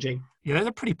Monster Energy. Yeah,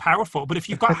 they're pretty powerful. But if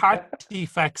you've got heart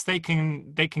defects, they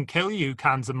can kill you,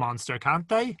 cans of Monster, can't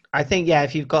they? I think,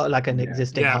 if you've got like an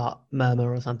existing heart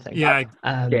murmur or something. Yeah.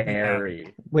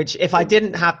 Scary. Which if I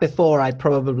didn't have before, I'd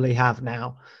probably have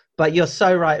now. But you're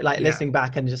so right, like listening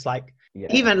back and just like,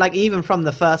 even from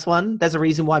the first one, there's a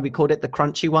reason why we called it the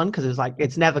crunchy one, because it was like,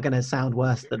 it's never going to sound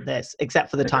worse than this,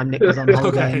 except for the time Nick was on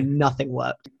holiday and nothing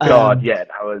worked. That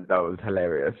was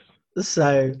hilarious.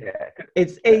 So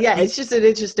it's just an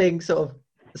interesting sort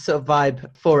of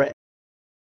vibe for it.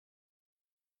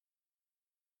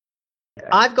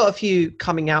 I've got a few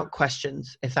coming out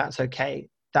questions, if that's okay,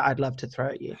 that I'd love to throw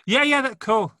at you. Yeah, that's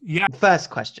cool. Yeah. First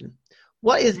question.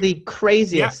 What is the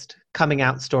craziest coming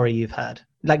out story you've heard?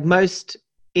 Like most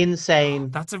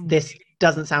insane, this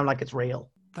doesn't sound like it's real.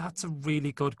 That's a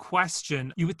really good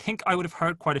question. You would think I would have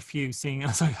heard quite a few, seeing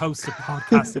as I host a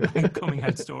podcast about coming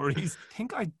out stories. I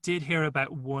think I did hear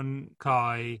about one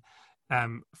guy,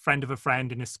 friend of a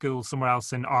friend in a school somewhere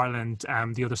else in Ireland,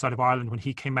 the other side of Ireland. When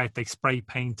he came out, they spray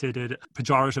painted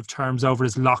pejorative terms over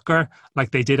his locker,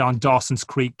 like they did on Dawson's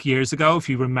Creek years ago. If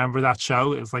you remember that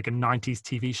show, it was like a 90s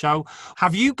TV show.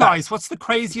 Have you guys, what's the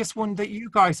craziest one that you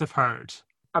guys have heard?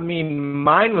 I mean,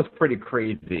 mine was pretty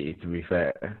crazy, to be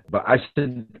fair. But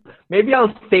maybe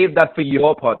I'll save that for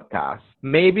your podcast.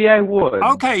 Maybe I would.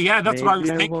 Okay, yeah, that's what I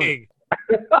was thinking.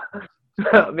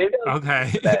 Maybe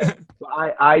okay.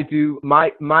 I do.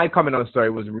 My coming out story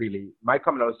was really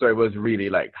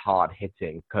like hard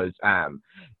hitting because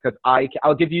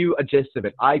I'll give you a gist of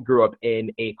it. I grew up in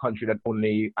a country that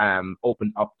only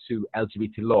opened up to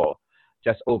LGBT law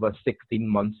just over 16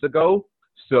 months ago.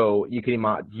 So you can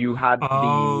imagine you had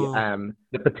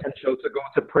the potential to go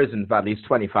to prison for at least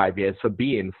 25 years for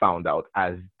being found out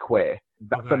as queer.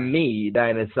 That for me, that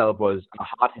in itself was a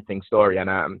hard-hitting story, and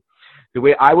the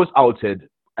way I was outed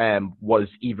was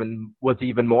even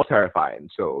more terrifying.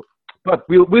 So, but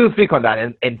we'll speak on that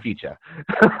in future.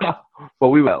 But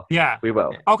we will. Yeah, we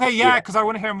will. Okay, because I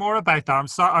want to hear more about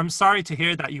that. I'm sorry to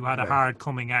hear that you had a hard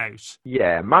coming out.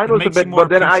 Yeah, mine was a bit more.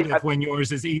 But then when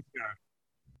yours is easier.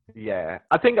 Yeah,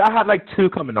 I think I had like two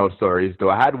coming out stories though.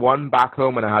 I had one back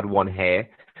home and I had one here,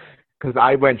 because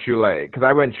I went through a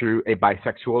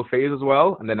bisexual phase as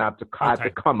well, and then I had to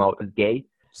come out as gay.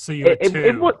 So you were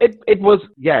two. It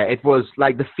was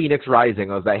like the Phoenix Rising.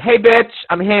 I was like, hey bitch,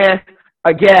 I'm here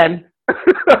again.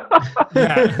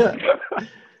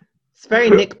 It's very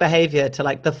Nick behavior to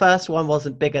like, the first one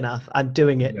wasn't big enough, I'm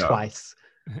doing it twice.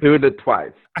 Doing it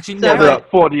twice. Actually,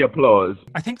 for the applause.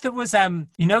 I think there was, the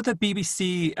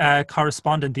BBC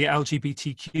correspondent, the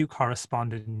LGBTQ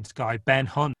correspondent guy, Ben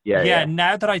Hunt. Yeah.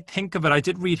 Now that I think of it, I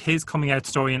did read his coming out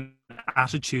story in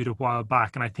Attitude a while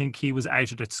back, and I think he was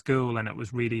outed at school, and it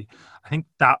was really, I think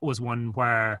that was one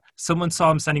where someone saw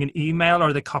him sending an email,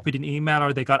 or they copied an email,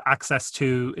 or they got access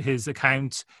to his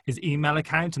email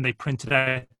account, and they printed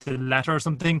out the letter or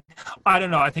something. I don't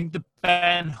know. I think the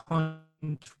Ben Hunt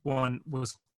one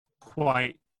was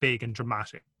quite big and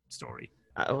dramatic story.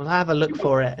 We'll have a look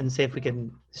for it and see if we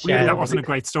can share. That wasn't a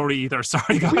great story either.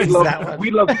 Sorry, guys.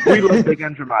 We love big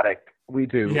and dramatic. We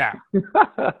do. Yeah.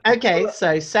 Okay,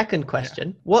 so second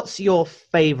question. What's your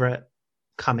favorite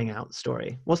coming out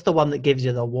story? What's the one that gives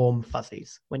you the warm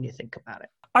fuzzies when you think about it?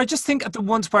 I just think at the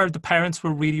ones where the parents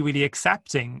were really, really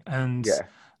accepting, and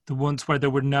the ones where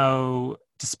there were no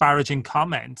disparaging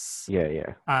comments.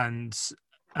 Yeah. And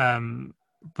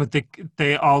but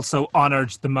they also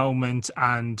honored the moment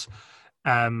and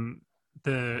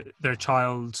their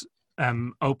child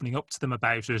opening up to them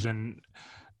about it, and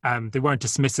they weren't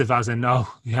dismissive as in, oh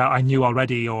yeah, I knew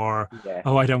already, or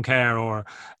oh, I don't care, or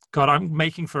God, I'm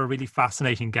making for a really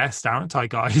fascinating guest, aren't I,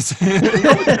 guys? You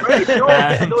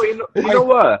know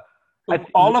what?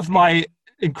 All of my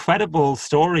incredible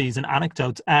stories and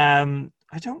anecdotes,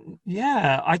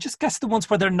 I just guess the ones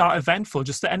where they're not eventful,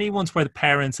 just any ones where the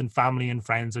parents and family and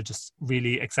friends are just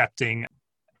really accepting.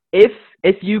 If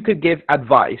you could give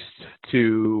advice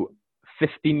to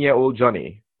 15-year-old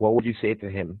Jonny, what would you say to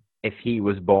him if he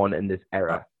was born in this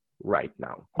era right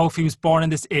now? Oh, if he was born in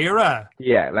this era?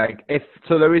 Yeah, like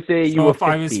let me say you were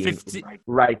 15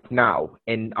 right now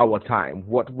in our time,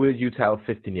 what would you tell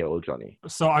 15-year-old Jonny?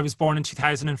 So I was born in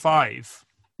 2005?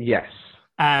 Yes.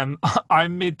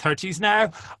 I'm mid-30s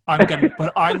now.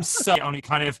 But I'm so only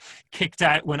kind of kicked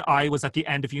out when I was at the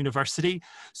end of university.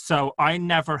 So I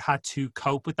never had to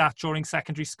cope with that during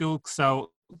secondary school.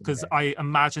 So, because I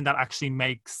imagine that actually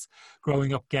makes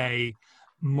growing up gay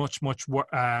much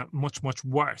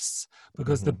worse,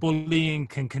 because the bullying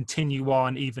can continue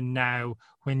on even now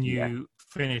when you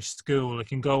finish school. It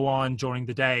can go on during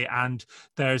the day, and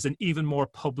there's an even more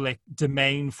public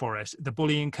domain for it. The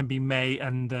bullying can be made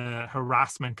and the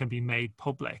harassment can be made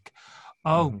public.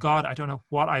 God, I don't know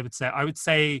what I would say. I would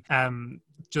say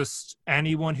just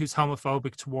anyone who's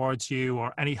homophobic towards you,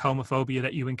 or any homophobia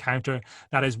that you encounter,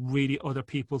 that is really other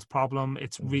people's problem.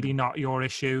 It's really not your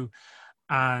issue.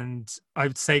 And I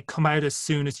would say come out as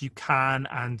soon as you can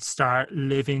and start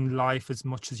living life as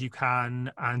much as you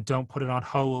can, and don't put it on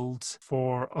hold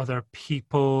for other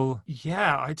people.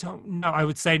 Yeah, I don't know. I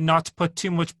would say not to put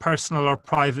too much personal or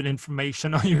private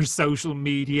information on your social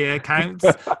media accounts.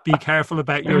 Be careful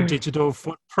about your digital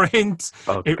footprint.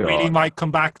 It really might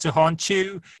come back to haunt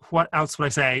you. What else would I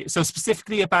say? So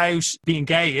specifically about being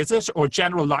gay, is it? Or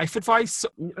general life advice?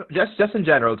 Just in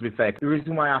general, to be fair. The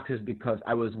reason why I asked is because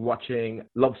I was watching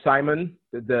Love, Simon,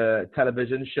 the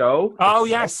television show. Oh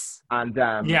yes. And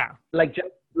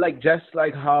just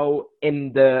like how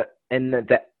in the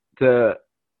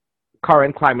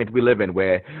current climate we live in,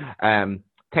 where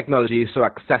technology is so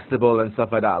accessible and stuff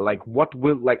like that. Like,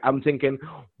 I'm thinking,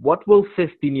 what will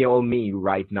 15-year-old me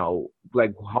right now,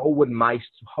 like, what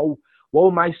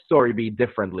will my story be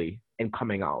differently in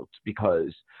coming out?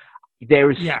 Because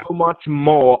there is so much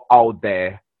more out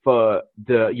there for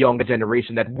the younger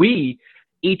generation that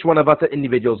each one of us as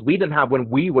individuals, we didn't have when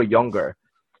we were younger.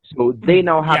 So they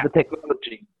now have the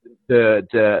technology,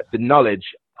 the knowledge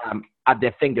at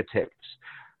their fingertips.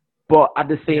 But at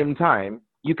the same time,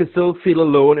 you can still feel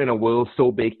alone in a world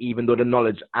so big, even though the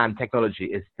knowledge and technology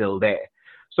is still there.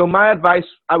 So my advice,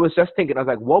 I was just thinking, I was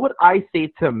like, what would I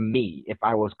say to me if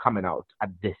I was coming out at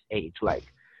this age? Like,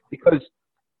 because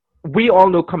we all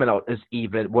know coming out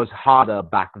was harder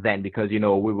back then, because it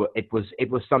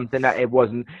was something that it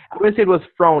wasn't, I wouldn't say it was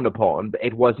frowned upon, but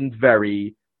it wasn't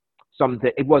the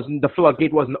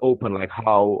floodgate wasn't open like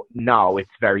how now it's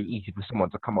very easy for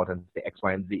someone to come out and say X,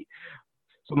 Y, and Z.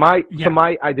 So my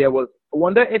idea was, I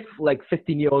wonder if, like,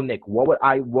 15-year-old Nick,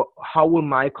 how will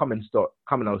my coming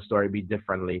out story be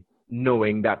differently,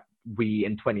 knowing that we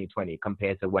in 2020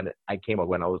 compared to when I came out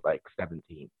when I was like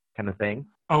 17, kind of thing.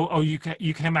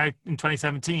 You came out in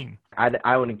 2017?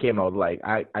 I only came out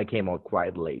I came out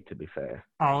quite late, to be fair.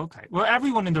 Oh, okay. Well,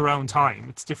 everyone in their own time.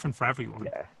 It's different for everyone.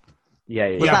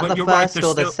 Yeah. Was that the first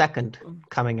or the second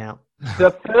coming out?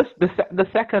 The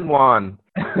second one.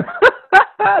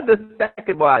 The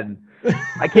second one.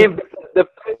 The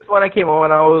first one I came out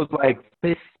when I was like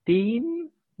 15,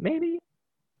 maybe.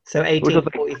 So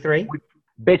 1843.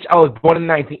 Bitch, I was born in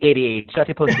 1988. Shut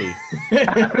your pussy.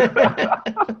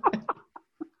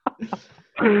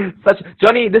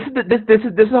 Johnny, this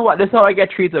is how I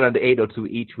get treated on the 802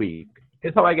 each week. This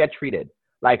is how I get treated,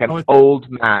 like an old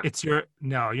man. You're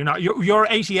not. You're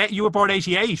 88. You were born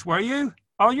 88, were you?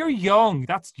 Oh, you're young.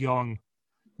 That's young.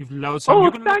 You've loads.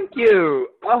 Thank you.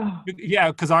 Oh.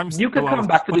 Yeah, because I'm. You can come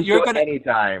back to the show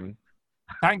anytime.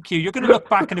 Thank you. You're going to look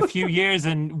back in a few years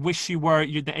and wish you were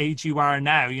the age you are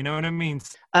now. You know what I mean?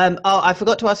 I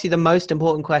forgot to ask you the most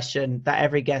important question that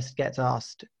every guest gets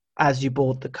asked as you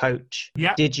board the coach.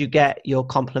 Yeah. Did you get your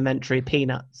complimentary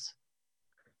peanuts?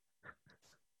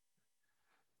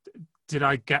 Did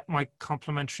I get my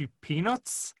complimentary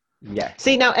peanuts? Yeah.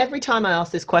 See, now every time I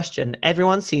ask this question,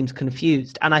 everyone seems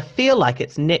confused, and I feel like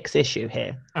it's Nick's issue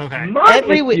here. Okay.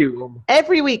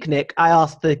 Every week, Nick, I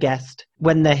ask the guest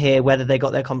when they're here whether they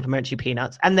got their complimentary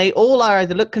peanuts, and they all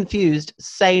either look confused,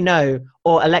 say no,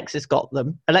 or Alexis got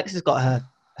them. Alexis got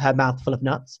her mouth full of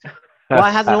nuts. Why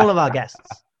hasn't all of our guests?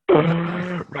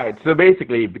 Right. So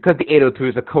basically, because the 802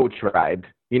 is a coach ride,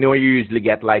 you usually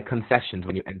get like concessions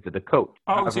when you enter the coach.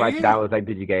 Oh, I was like,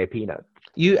 did you get a peanut?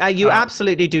 You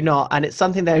absolutely do not, and it's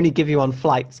something they only give you on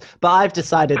flights. But I've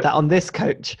decided that on this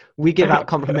coach, we give out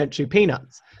complimentary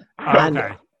peanuts.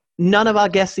 And none of our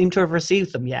guests seem to have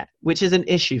received them yet, which is an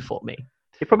issue for me.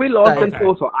 It probably lost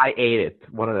control, so I ate it.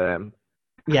 One of them.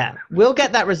 Yeah, we'll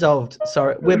get that resolved.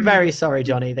 Sorry, we're very sorry,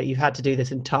 Johnny, that you've had to do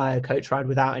this entire coach ride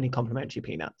without any complimentary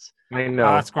peanuts. I know.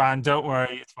 That's grand. Don't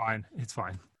worry. It's fine. It's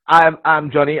fine.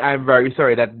 I'm Johnny. I'm very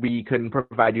sorry that we couldn't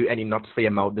provide you any nuts for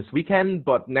your mouth this weekend,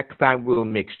 but next time we'll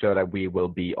make sure that we will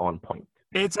be on point.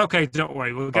 It's okay. Don't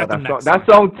worry. We'll get them next time.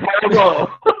 That sounds terrible.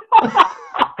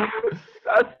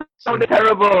 That sounded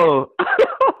terrible.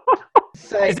 Is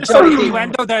there some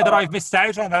innuendo there that I've missed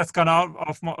out on that's gone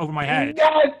over my head?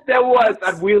 Yes, there was.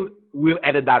 And we'll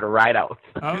edit that right out.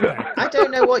 Okay. I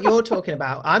don't know what you're talking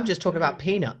about. I'm just talking about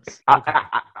peanuts. Do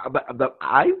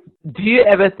you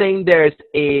ever think there's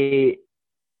a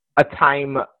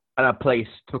time and a place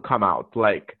to come out?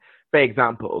 Like, for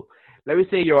example, let me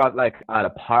say you're at a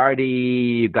party,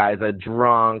 you guys are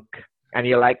drunk, and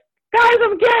you're like, guys,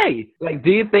 I'm gay. Like,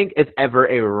 do you think it's ever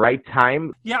a right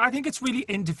time? Yeah, I think it's really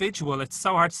individual. It's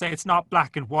so hard to say. It's not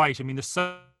black and white. I mean, there's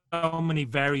so many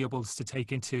variables to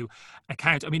take into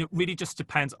account. I mean, it really just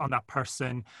depends on that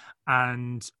person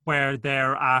and where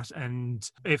they're at and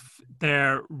if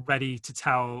they're ready to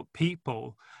tell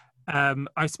people.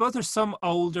 I suppose there's some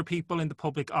older people in the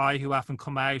public eye who often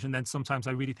come out, and then sometimes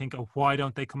I really think, oh, why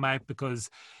don't they come out? Because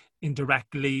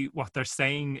indirectly by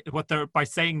saying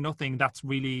nothing, that's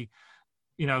really,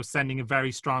 sending a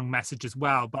very strong message as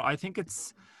well. But I think it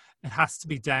has to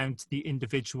be down to the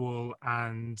individual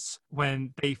and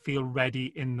when they feel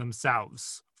ready in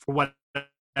themselves for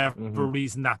whatever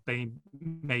reason that they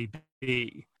may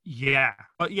be. Yeah.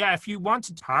 But yeah, if you want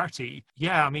to party,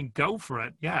 yeah, I mean, go for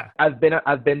it. Yeah. I've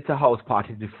been to house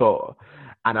parties before,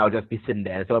 and I'll just be sitting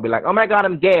there. So I'll be like, oh my God,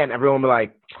 I'm gay. And everyone will be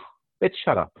like, bitch,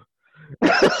 shut up.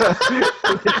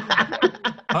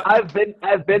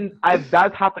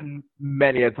 That's happened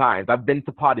many a times. I've been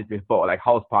to parties before, like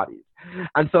house parties.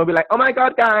 And so I'll be like, oh my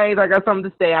God, guys, I got something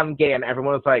to say, I'm gay. And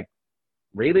everyone was like,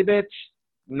 really, bitch?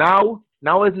 Now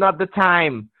is not the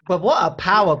time. But what a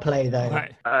power play, though.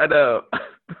 Right. I know.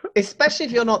 Especially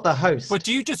if you're not the host. But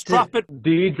do you just drop it?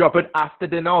 Do you drop it after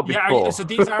dinner or before? Yeah, so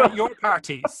these aren't your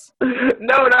parties?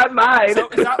 No, not mine. So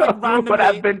is that like randomly? But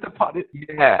I've been to parties,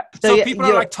 yeah. So people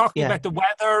are like talking about the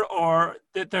weather, or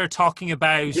they're talking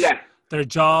about their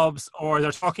jobs, or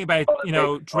they're talking about,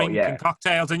 drink and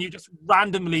cocktails, and you just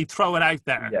randomly throw it out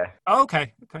there. Yeah. Oh,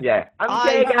 okay. Yeah.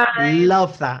 I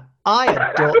love that.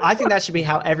 I think that should be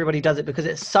how everybody does it, because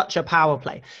it's such a power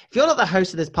play. If you're not the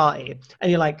host of this party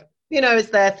and you're like, it's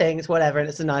their thing, it's whatever, and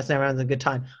it's a nice and everyone's a good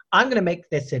time, I'm going to make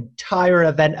this entire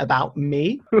event about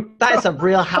me. That is a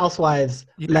Real Housewives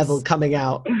level coming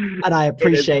out, and I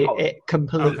appreciate it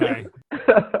completely.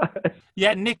 Okay.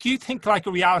 Yeah, Nick, you think like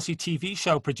a reality TV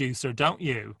show producer, don't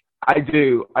you? I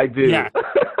do. Yeah.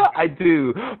 I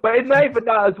do. But it's not even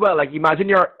that as well. Like, imagine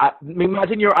you're at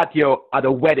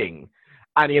a wedding,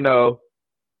 and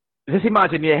just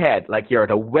imagine in your head, like you're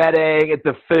at a wedding, it's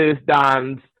the first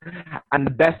dance, and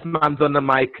the best man's on the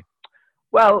mic.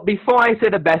 Well, before I say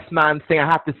the best man thing, I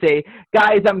have to say,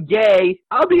 guys, I'm gay.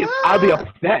 I'll be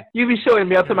upset. You'll be showing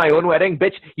me up to my own wedding,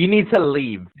 bitch. You need to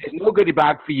leave. There's no goodie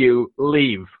bag for you.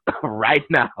 Leave right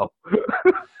now.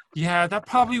 Yeah, that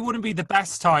probably wouldn't be the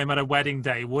best time at a wedding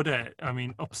day, would it? I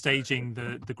mean, upstaging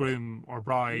the groom or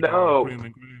bride or groom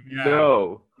and groom. Yeah.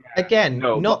 No. Again,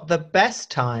 not the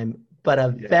best time, but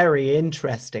a very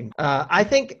interesting. I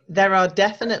think there are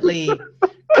definitely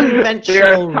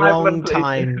conventional wrong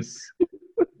times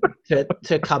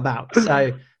to come out.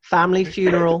 So family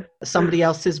funeral, somebody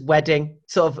else's wedding,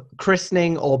 sort of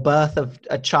christening or birth of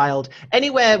a child,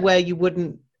 anywhere where you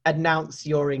wouldn't announce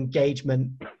your engagement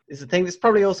is a thing. It's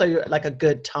probably also like a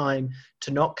good time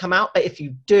to not come out. But if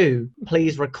you do,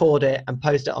 please record it and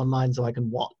post it online so I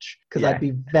can watch, because I'd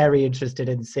be very interested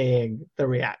in seeing the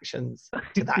reactions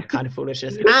to that kind of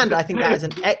foolishness. And I think that's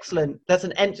an excellent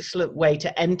way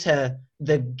to enter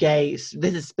the gay.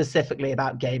 This is specifically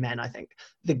about gay men, I think,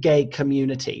 the gay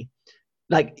community.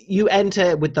 Like, you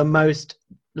enter with the most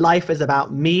life is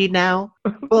about me now,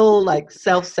 full like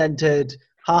self-centered,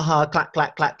 haha, clack,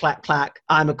 clack, clack, clack, clack,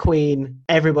 I'm a queen,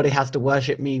 everybody has to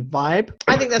worship me vibe.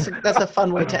 I think that's a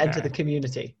fun way to enter the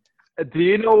community. Do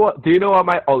you know what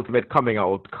my ultimate coming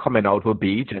out will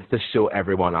be, just to show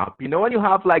everyone up? When you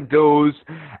have like those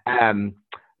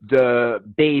the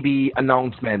baby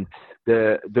announcements,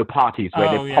 the parties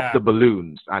where they pop the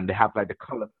balloons and they have like the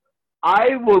color.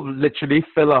 I will literally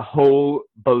fill a whole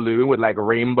balloon with like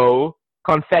rainbow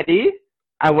confetti.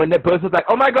 And when the person's like,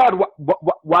 "Oh my God,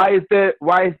 why is the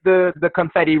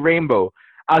confetti rainbow?"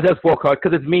 I'll just walk out,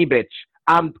 because it's me, bitch.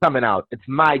 I'm coming out. It's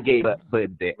my gay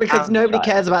birthday. Because nobody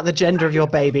cares about the gender of your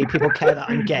baby. People care that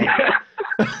I'm gay.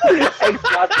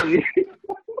 Exactly.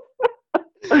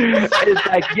 It's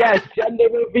like, yes, gender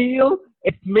reveal.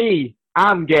 It's me.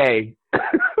 I'm gay.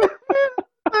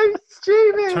 I'm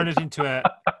streaming. Turn it into a.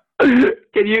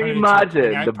 Can you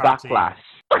imagine the backlash?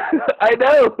 I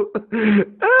know.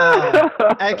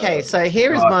 Okay, so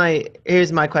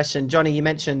here's my question, Johnny. You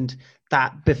mentioned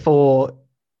that before.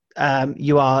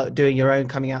 You are doing your own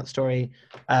coming out story,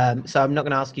 so I'm not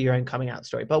going to ask you your own coming out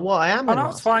story. But what I am, no,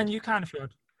 it's fine. You can if you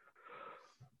want.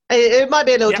 It might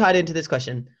be a little tied into this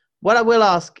question. What I will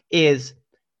ask is,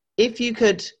 if you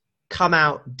could come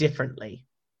out differently,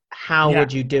 how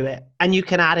would you do it? And you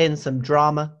can add in some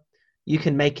drama. You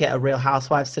can make it a Real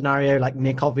Housewives scenario, like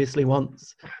Nick obviously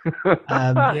wants.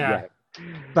 Yeah.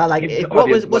 But like, Give the what's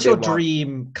audience your what they want.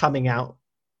 dream coming out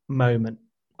moment?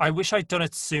 I wish I'd done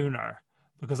it sooner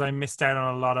because I missed out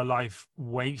on a lot of life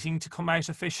waiting to come out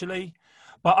officially.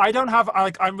 But I don't have,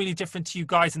 like, I'm really different to you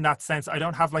guys in that sense. I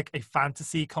don't have like a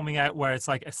fantasy coming out where it's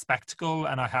like a spectacle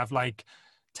and I have like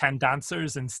 10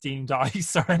 dancers and steamed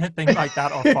ice or anything like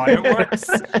that, or fireworks.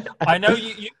 I know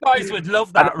you guys would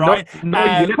love that, right?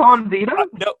 No unicorns either?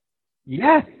 No,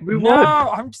 Yes, we would.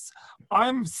 no,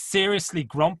 I'm seriously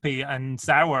grumpy and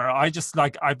sour. I just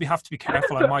like have to be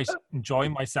careful. I might enjoy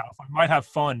myself. I might have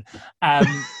fun.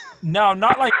 No,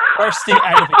 not like bursting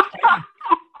out of a cake.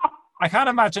 I can't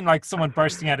imagine like someone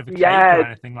bursting out of a cake or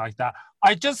anything like that.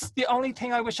 The only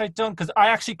thing I wish I'd done, because I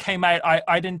actually came out,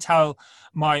 I didn't tell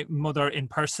my mother in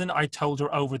person. I told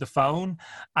her over the phone.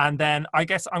 And then I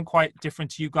guess I'm quite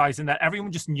different to you guys in that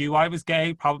everyone just knew I was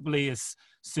gay, probably as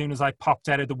soon as I popped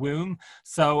out of the womb.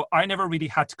 So I never really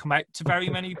had to come out to very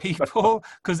many people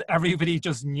because everybody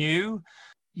just knew.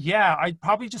 Yeah, I'd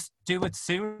probably just do it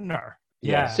sooner.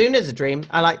 Yeah. Sooner's a dream.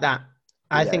 I like that.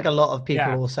 I think a lot of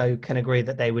people also can agree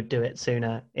that they would do it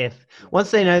sooner if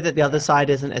once they know that the other side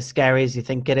isn't as scary as you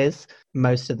think it is.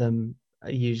 Most of them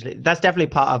are usually, that's definitely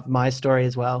part of my story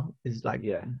as well, is like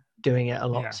doing it a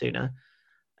lot sooner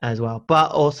as well.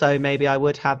 But also maybe I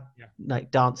would have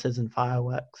like dances and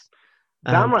fireworks.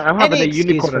 Damn right, I'm having a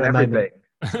unicorn and everything.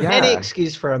 Any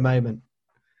excuse for a moment.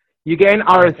 You're getting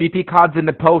RSVP cards in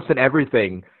the post and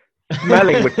everything.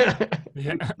 Smelling with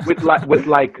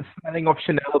like smelling of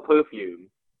Chanel perfume.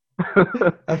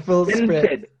 A full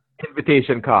spread.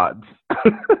 Invitation cards.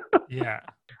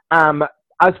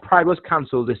 As Pride was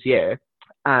cancelled this year,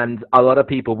 and a lot of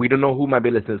people, we don't know who might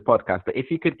be listening to this podcast, but if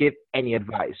you could give any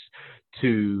advice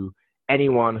to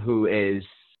anyone who is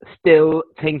still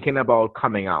thinking about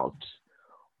coming out,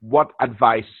 what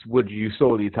advice would you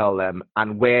solely tell them,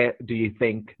 and where do you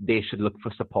think they should look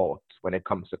for support when it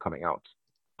comes to coming out?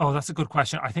 Oh, that's a good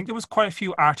question. I think there was quite a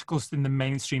few articles in the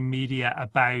mainstream media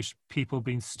about people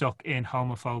being stuck in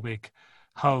homophobic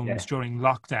homes during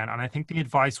lockdown. And I think the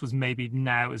advice was maybe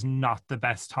now is not the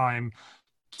best time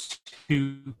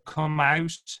to come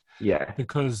out. Yeah.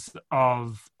 Because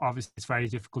of, obviously, it's very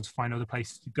difficult to find other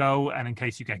places to go. And in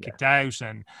case you get kicked out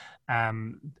and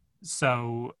then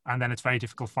it's very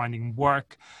difficult finding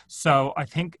work. So I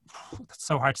think that's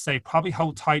so hard to say. Probably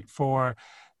hold tight for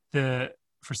the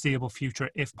foreseeable future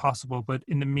if possible, but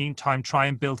in the meantime try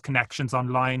and build connections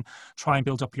online, try and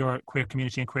build up your queer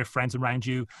community and queer friends around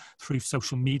you through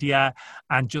social media,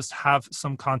 and just have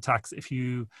some contacts if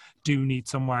you do need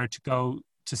somewhere to go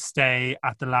to stay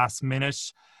at the last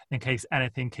minute in case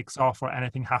anything kicks off or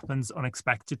anything happens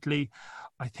unexpectedly.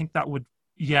 I think that would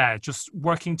just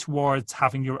working towards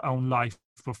having your own life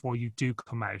before you do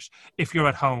come out if you're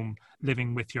at home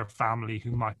living with your family who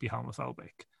might be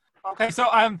homophobic. Okay, so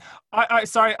I'll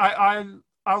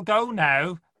go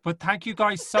now, but thank you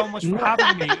guys so much for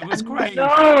having me. It was great.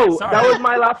 No, that was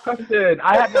my last question.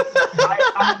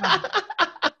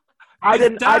 I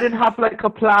didn't have like a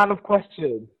plan of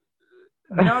questions.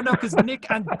 No, because Nick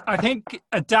and I think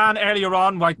Dan earlier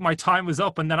on, like my time was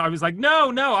up, and then I was like,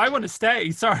 no, I want to stay.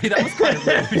 Sorry, that was kind of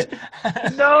rude.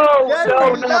 No. We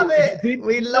love it.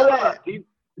 We love it.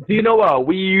 Do you know what?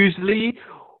 We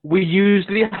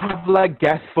usually have like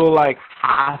guests for like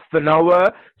half an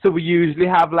hour, so we usually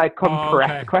have like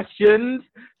compressed questions.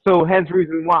 So hence the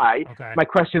reason why my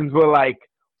questions were like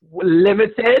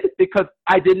limited, because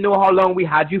I didn't know how long we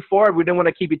had you for. We didn't want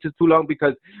to keep it too long,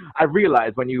 because I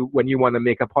realized when you want to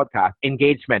make a podcast,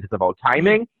 engagement is about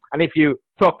timing, and if you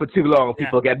talk for too long,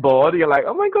 people get bored. You're like,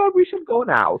 oh my god, we should go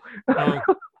now.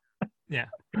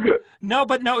 No,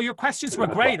 your questions were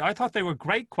great. I thought they were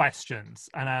great questions,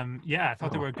 and I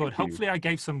thought they were good. Hopefully I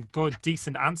gave some good,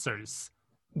 decent answers.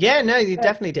 Yeah, no, you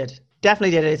definitely did.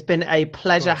 It's been a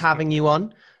pleasure having you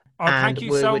on. Oh, thank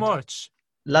you so much.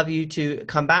 Love you to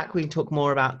come back. We can talk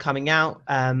more about coming out.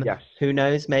 Who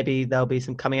knows? Maybe there'll be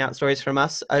some coming out stories from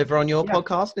us over on your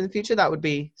podcast in the future. That would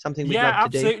be something we'd love to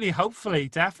do. Yeah, absolutely. Hopefully,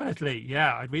 definitely.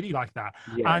 Yeah, I'd really like that.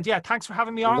 Yeah. And thanks for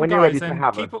having me on, when guys. You're ready and to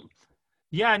have keep us. up.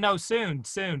 Yeah, no, soon,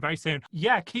 very soon.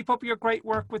 Yeah, keep up your great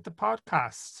work with the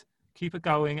podcast. Keep it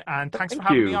going, and thanks for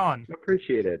having me on.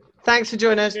 Appreciate it. Thanks for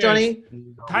joining us, Jonny.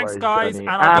 Thanks, guys. Johnny. And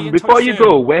I'll be in before touch you soon.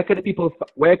 go, where can the people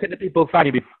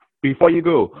find you? Before you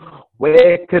go,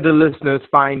 where could the listeners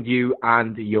find you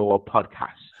and your podcast?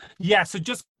 Yeah, so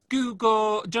just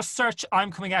search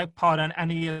I'm Coming Out Pod on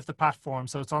any of the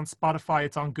platforms. So it's on Spotify,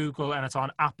 it's on Google, and it's on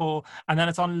Apple, and then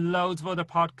it's on loads of other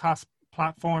podcast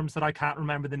platforms that I can't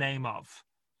remember the name of.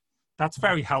 That's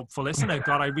very helpful, isn't it?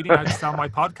 God, I really know how to sell my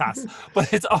podcast.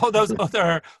 But it's all those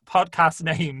other podcast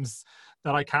names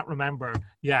that I can't remember.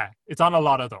 Yeah, it's on a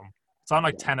lot of them. It's on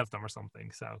like 10 of them or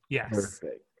something. So, yes.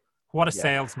 Perfect. What a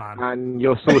salesman. And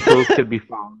your socials could be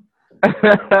found.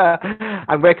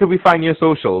 And where could we find your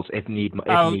socials if need?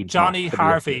 Jonny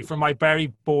Harvey for my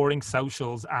very boring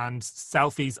socials and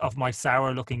selfies of my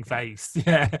sour-looking face.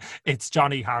 Yeah, it's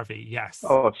Jonny Harvey. Yes.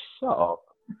 Oh, shut up.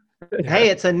 Hey,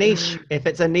 it's a niche. If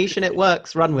it's a niche and it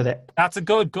works, run with it. That's a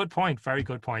good point. Very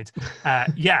good point.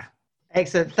 Yeah.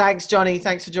 Excellent. Thanks, Jonny.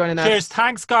 Thanks for joining us. Cheers.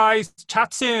 Thanks, guys.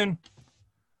 Chat soon.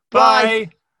 Bye. Bye.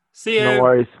 See you. No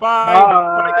worries. Bye.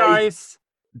 Bye, guys.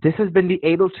 This has been the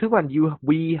 802, and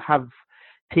we have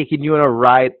taken you on a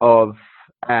ride of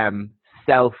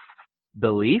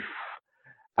self-belief,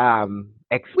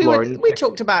 exploring. We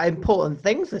talked about important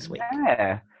things this week.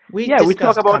 Yeah. We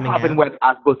talk about having wet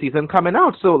ass season coming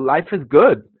out, so life is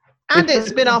good. And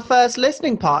it's been our first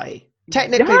listening party.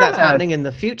 Technically, that's happening in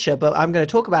the future, but I'm going to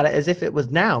talk about it as if it was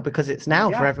now, because it's now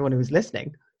for everyone who's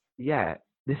listening. Yeah,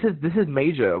 this is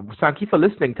major. Thank you for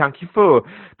listening. Thank you for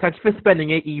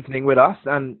spending an evening with us,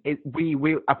 and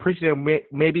we appreciate it.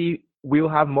 Maybe we'll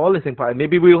have more listening party.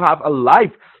 Maybe we'll have a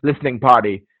live listening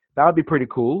party. That would be pretty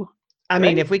cool. I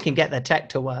mean, if we can get the tech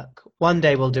to work, one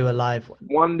day we'll do a live one.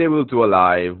 One day we'll do a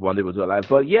live.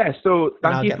 But yeah, so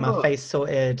thank I'll you. Get my face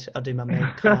sorted. I'll do my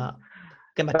makeup.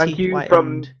 Get my teeth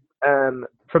whitened.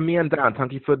 From me and Dan,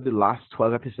 thank you for the last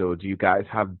 12 episodes. You guys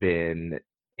have been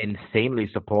insanely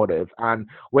supportive, and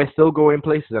we're still going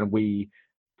places. And we're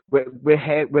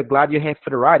glad you're here for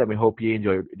the ride, and we hope you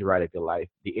enjoy the ride of your life.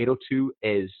 The 802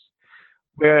 is.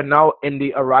 We're now in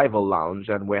the arrival lounge,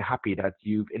 and we're happy that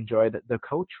you've enjoyed the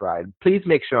coach ride. Please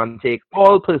make sure and take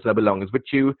all personal belongings with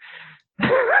you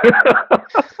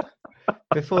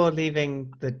before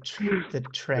leaving the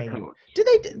train.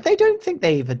 They don't think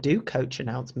they even do coach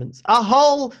announcements. Our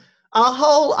whole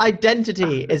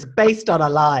identity is based on a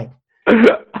lie.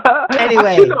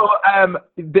 Anyway,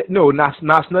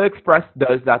 National Express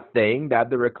does that thing that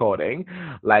the recording,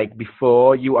 like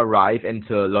before you arrive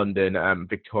into London,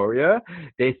 Victoria,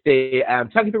 they say,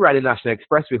 thank you for riding National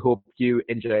Express. We hope you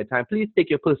enjoy your time. Please take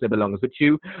your personal belongings with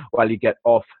you while you get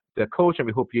off the coach, and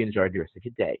we hope you enjoy the rest of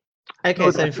your day.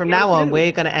 Okay, so from now on,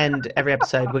 we're going to end every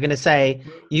episode. We're going to say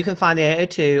you can find the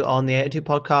 802 on the 802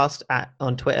 podcast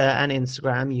on Twitter and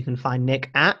Instagram. You can find Nick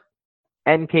at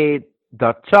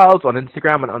NK.Charles on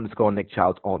Instagram and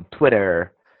 _NickCharles on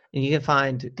Twitter. And you can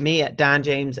find me at Dan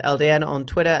James LDN on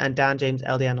Twitter and Dan James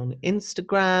LDN on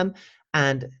Instagram.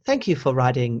 And thank you for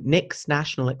riding Nick's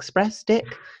National Express, Dick.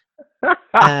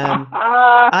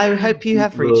 I hope you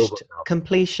have reached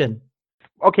completion.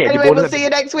 Okay. Anyway, we'll see you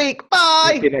next week.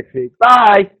 Bye. See you next week.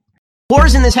 Bye.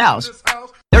 Whores in this house.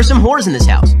 There's some whores in this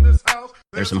house.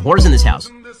 There's some whores in this house.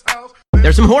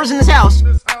 There's some whores in this house.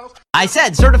 I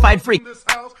said certified freak.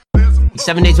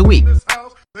 7 days a week.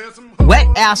 Wet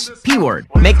ass P-word.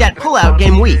 Make that pull-out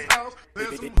game weak.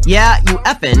 Yeah, you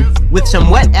effin' with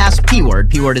some wet ass P-word.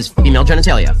 P-word is female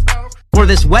genitalia. For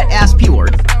this wet ass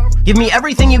P-word. Give me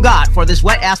everything you got for this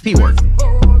wet ass P-word.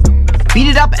 Beat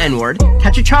it up, N-word.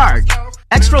 Catch a charge.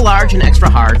 Extra large and extra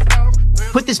hard.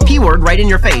 Put this P-word right in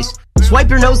your face. Swipe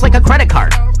your nose like a credit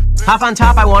card. Hop on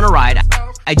top, I wanna ride.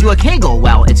 I do a Kegel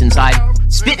while it's inside.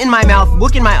 Spit in my mouth,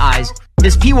 look in my eyes.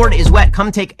 This P-word is wet,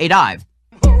 come take a dive.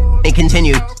 It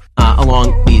continues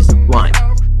along these lines.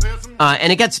 And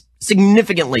it gets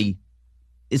significantly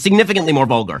more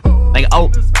vulgar. Like, a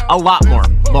lot more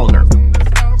vulgar.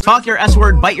 Talk your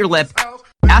S-word, bite your lip.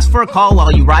 Ask for a call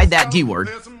while you ride that D-word.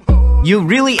 You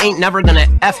really ain't never gonna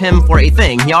F him for a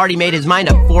thing. He already made his mind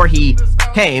up before he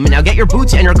came. Now get your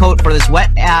boots and your coat for this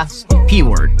wet-ass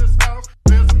P-word.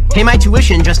 Pay my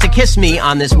tuition just to kiss me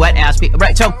on this wet-ass P...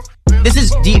 Right, so, this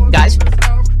is deep, guys.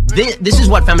 This is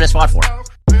what feminists fought for.